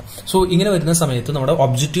ലഭിക്കുന്നത്. സോ ഇങ്ങനെ വരുന്ന സമയത്ത് നമ്മുടെ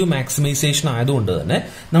ഒബ്ജക്റ്റീവ് മാക്സിമൈസേഷൻ ആയതുകൊണ്ട് തന്നെ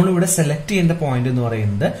നമ്മളിവിടെ സെലക്ട് ചെയ്യേണ്ട പോയിന്റ് എന്ന്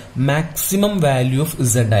പറയുന്നത് മാക്സിമം വാല്യൂ ഓഫ്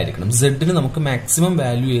Z ആയിരിക്കണം. Zന് നമുക്ക് മാക്സിമം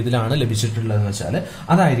വാല്യൂ ഏതിലാണ് ലഭിച്ചിട്ടുള്ളതെന്ന് വെച്ചാൽ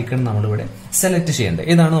അതായിരിക്കണം നമ്മളിവിടെ സെലക്ട് ചെയ്യേണ്ടത്.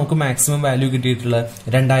 ഏതാണ് നമുക്ക് മാക്സിമം വാല്യൂ കിട്ടിയിട്ടുള്ളത്?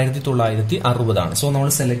 2960 ആണ്. സോ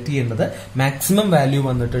നമ്മൾ സെലക്ട് ചെയ്യേണ്ടത് മാക്സിമം വാല്യൂ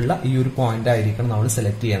വന്നിട്ടുള്ള ഈ ഒരു പോയിന്റ് ആയിരിക്കണം നമ്മൾ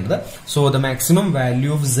സെലക്ട് ചെയ്യേണ്ടത്. So the maximum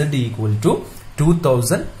value of Z equal to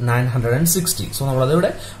 2960. So നമ്മളതിവിടെ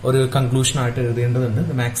ഒരു കൺക്ലൂഷൻ ആയിട്ട് എഴുതേണ്ടതുണ്ട്.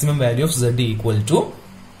 The maximum value of Z equal to,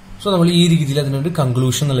 so നമ്മൾ ഈ രീതിയിൽ അതിനൊരു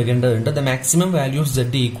കൺക്ലൂഷൻ നൽകേണ്ടതുണ്ട്. The maximum value of Z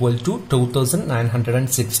equal to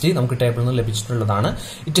 2960 നമുക്ക് ടേബിളിൽ നിന്ന് ലഭിച്ചിട്ടുള്ളതാണ്.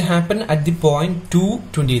 It happened at the point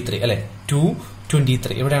 223 അല്ലെ,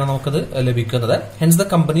 223 ഇവിടെയാണ് നമുക്കത് ലഭിക്കുന്നത്. Hence the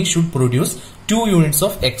company should produce 2 units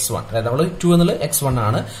of x1, അതായത് നമ്മൾ 2 എന്നുള്ളത് x1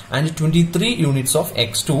 ആണ്, and 23 units of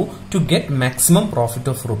x2 to get maximum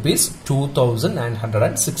profit of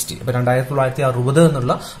 ₹2960. അപ്പൊ 2960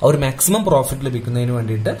 എന്നുള്ള ഒരു മാക്സിമം പ്രോഫിറ്റ് ലഭിക്കുന്നതിന്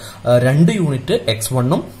വേണ്ടിയിട്ട് 2 യൂണിറ്റ്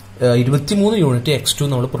x1ഉം 23 യൂണിറ്റ് x2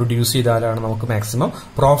 നമ്മൾ പ്രൊഡ്യൂസ് ചെയ്താലാണ് നമുക്ക് മാക്സിമം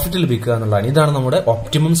പ്രോഫിറ്റ് ലഭിക്കുക എന്നുള്ളതാണ്. ഇതാണ് നമ്മുടെ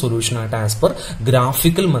ഒപ്റ്റിമം സൊല്യൂഷൻ ആയിട്ട് ആസ് പെർ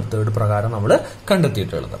ഗ്രാഫിക്കൽ മെത്തേഡ് പ്രകാരം നമ്മൾ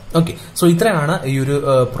കണ്ടെത്തിയിട്ടുള്ളത്. ഓക്കെ, സോ ഇത്രയാണ് ഈ ഒരു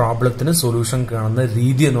പ്രോബ്ലത്തിന് സൊല്യൂഷൻ കാണുന്ന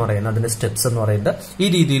രീതി എന്ന് പറയുന്നത്, അതിന്റെ സ്റ്റെപ്സ് എന്ന് പറയുന്നത്. ഈ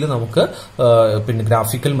രീതിയിൽ നമുക്ക് പിന്നെ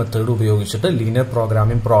ഗ്രാഫിക്കൽ മെത്തേഡ് ഉപയോഗിച്ചിട്ട് ലീനിയർ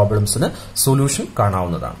പ്രോഗ്രാമിംഗ് പ്രോബ്ലംസിന് സൊല്യൂഷൻ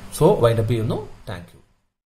കാണാവുന്നതാണ്. സോ വൈൻഡപ്പ് ചെയ്യുന്നു. Thank you.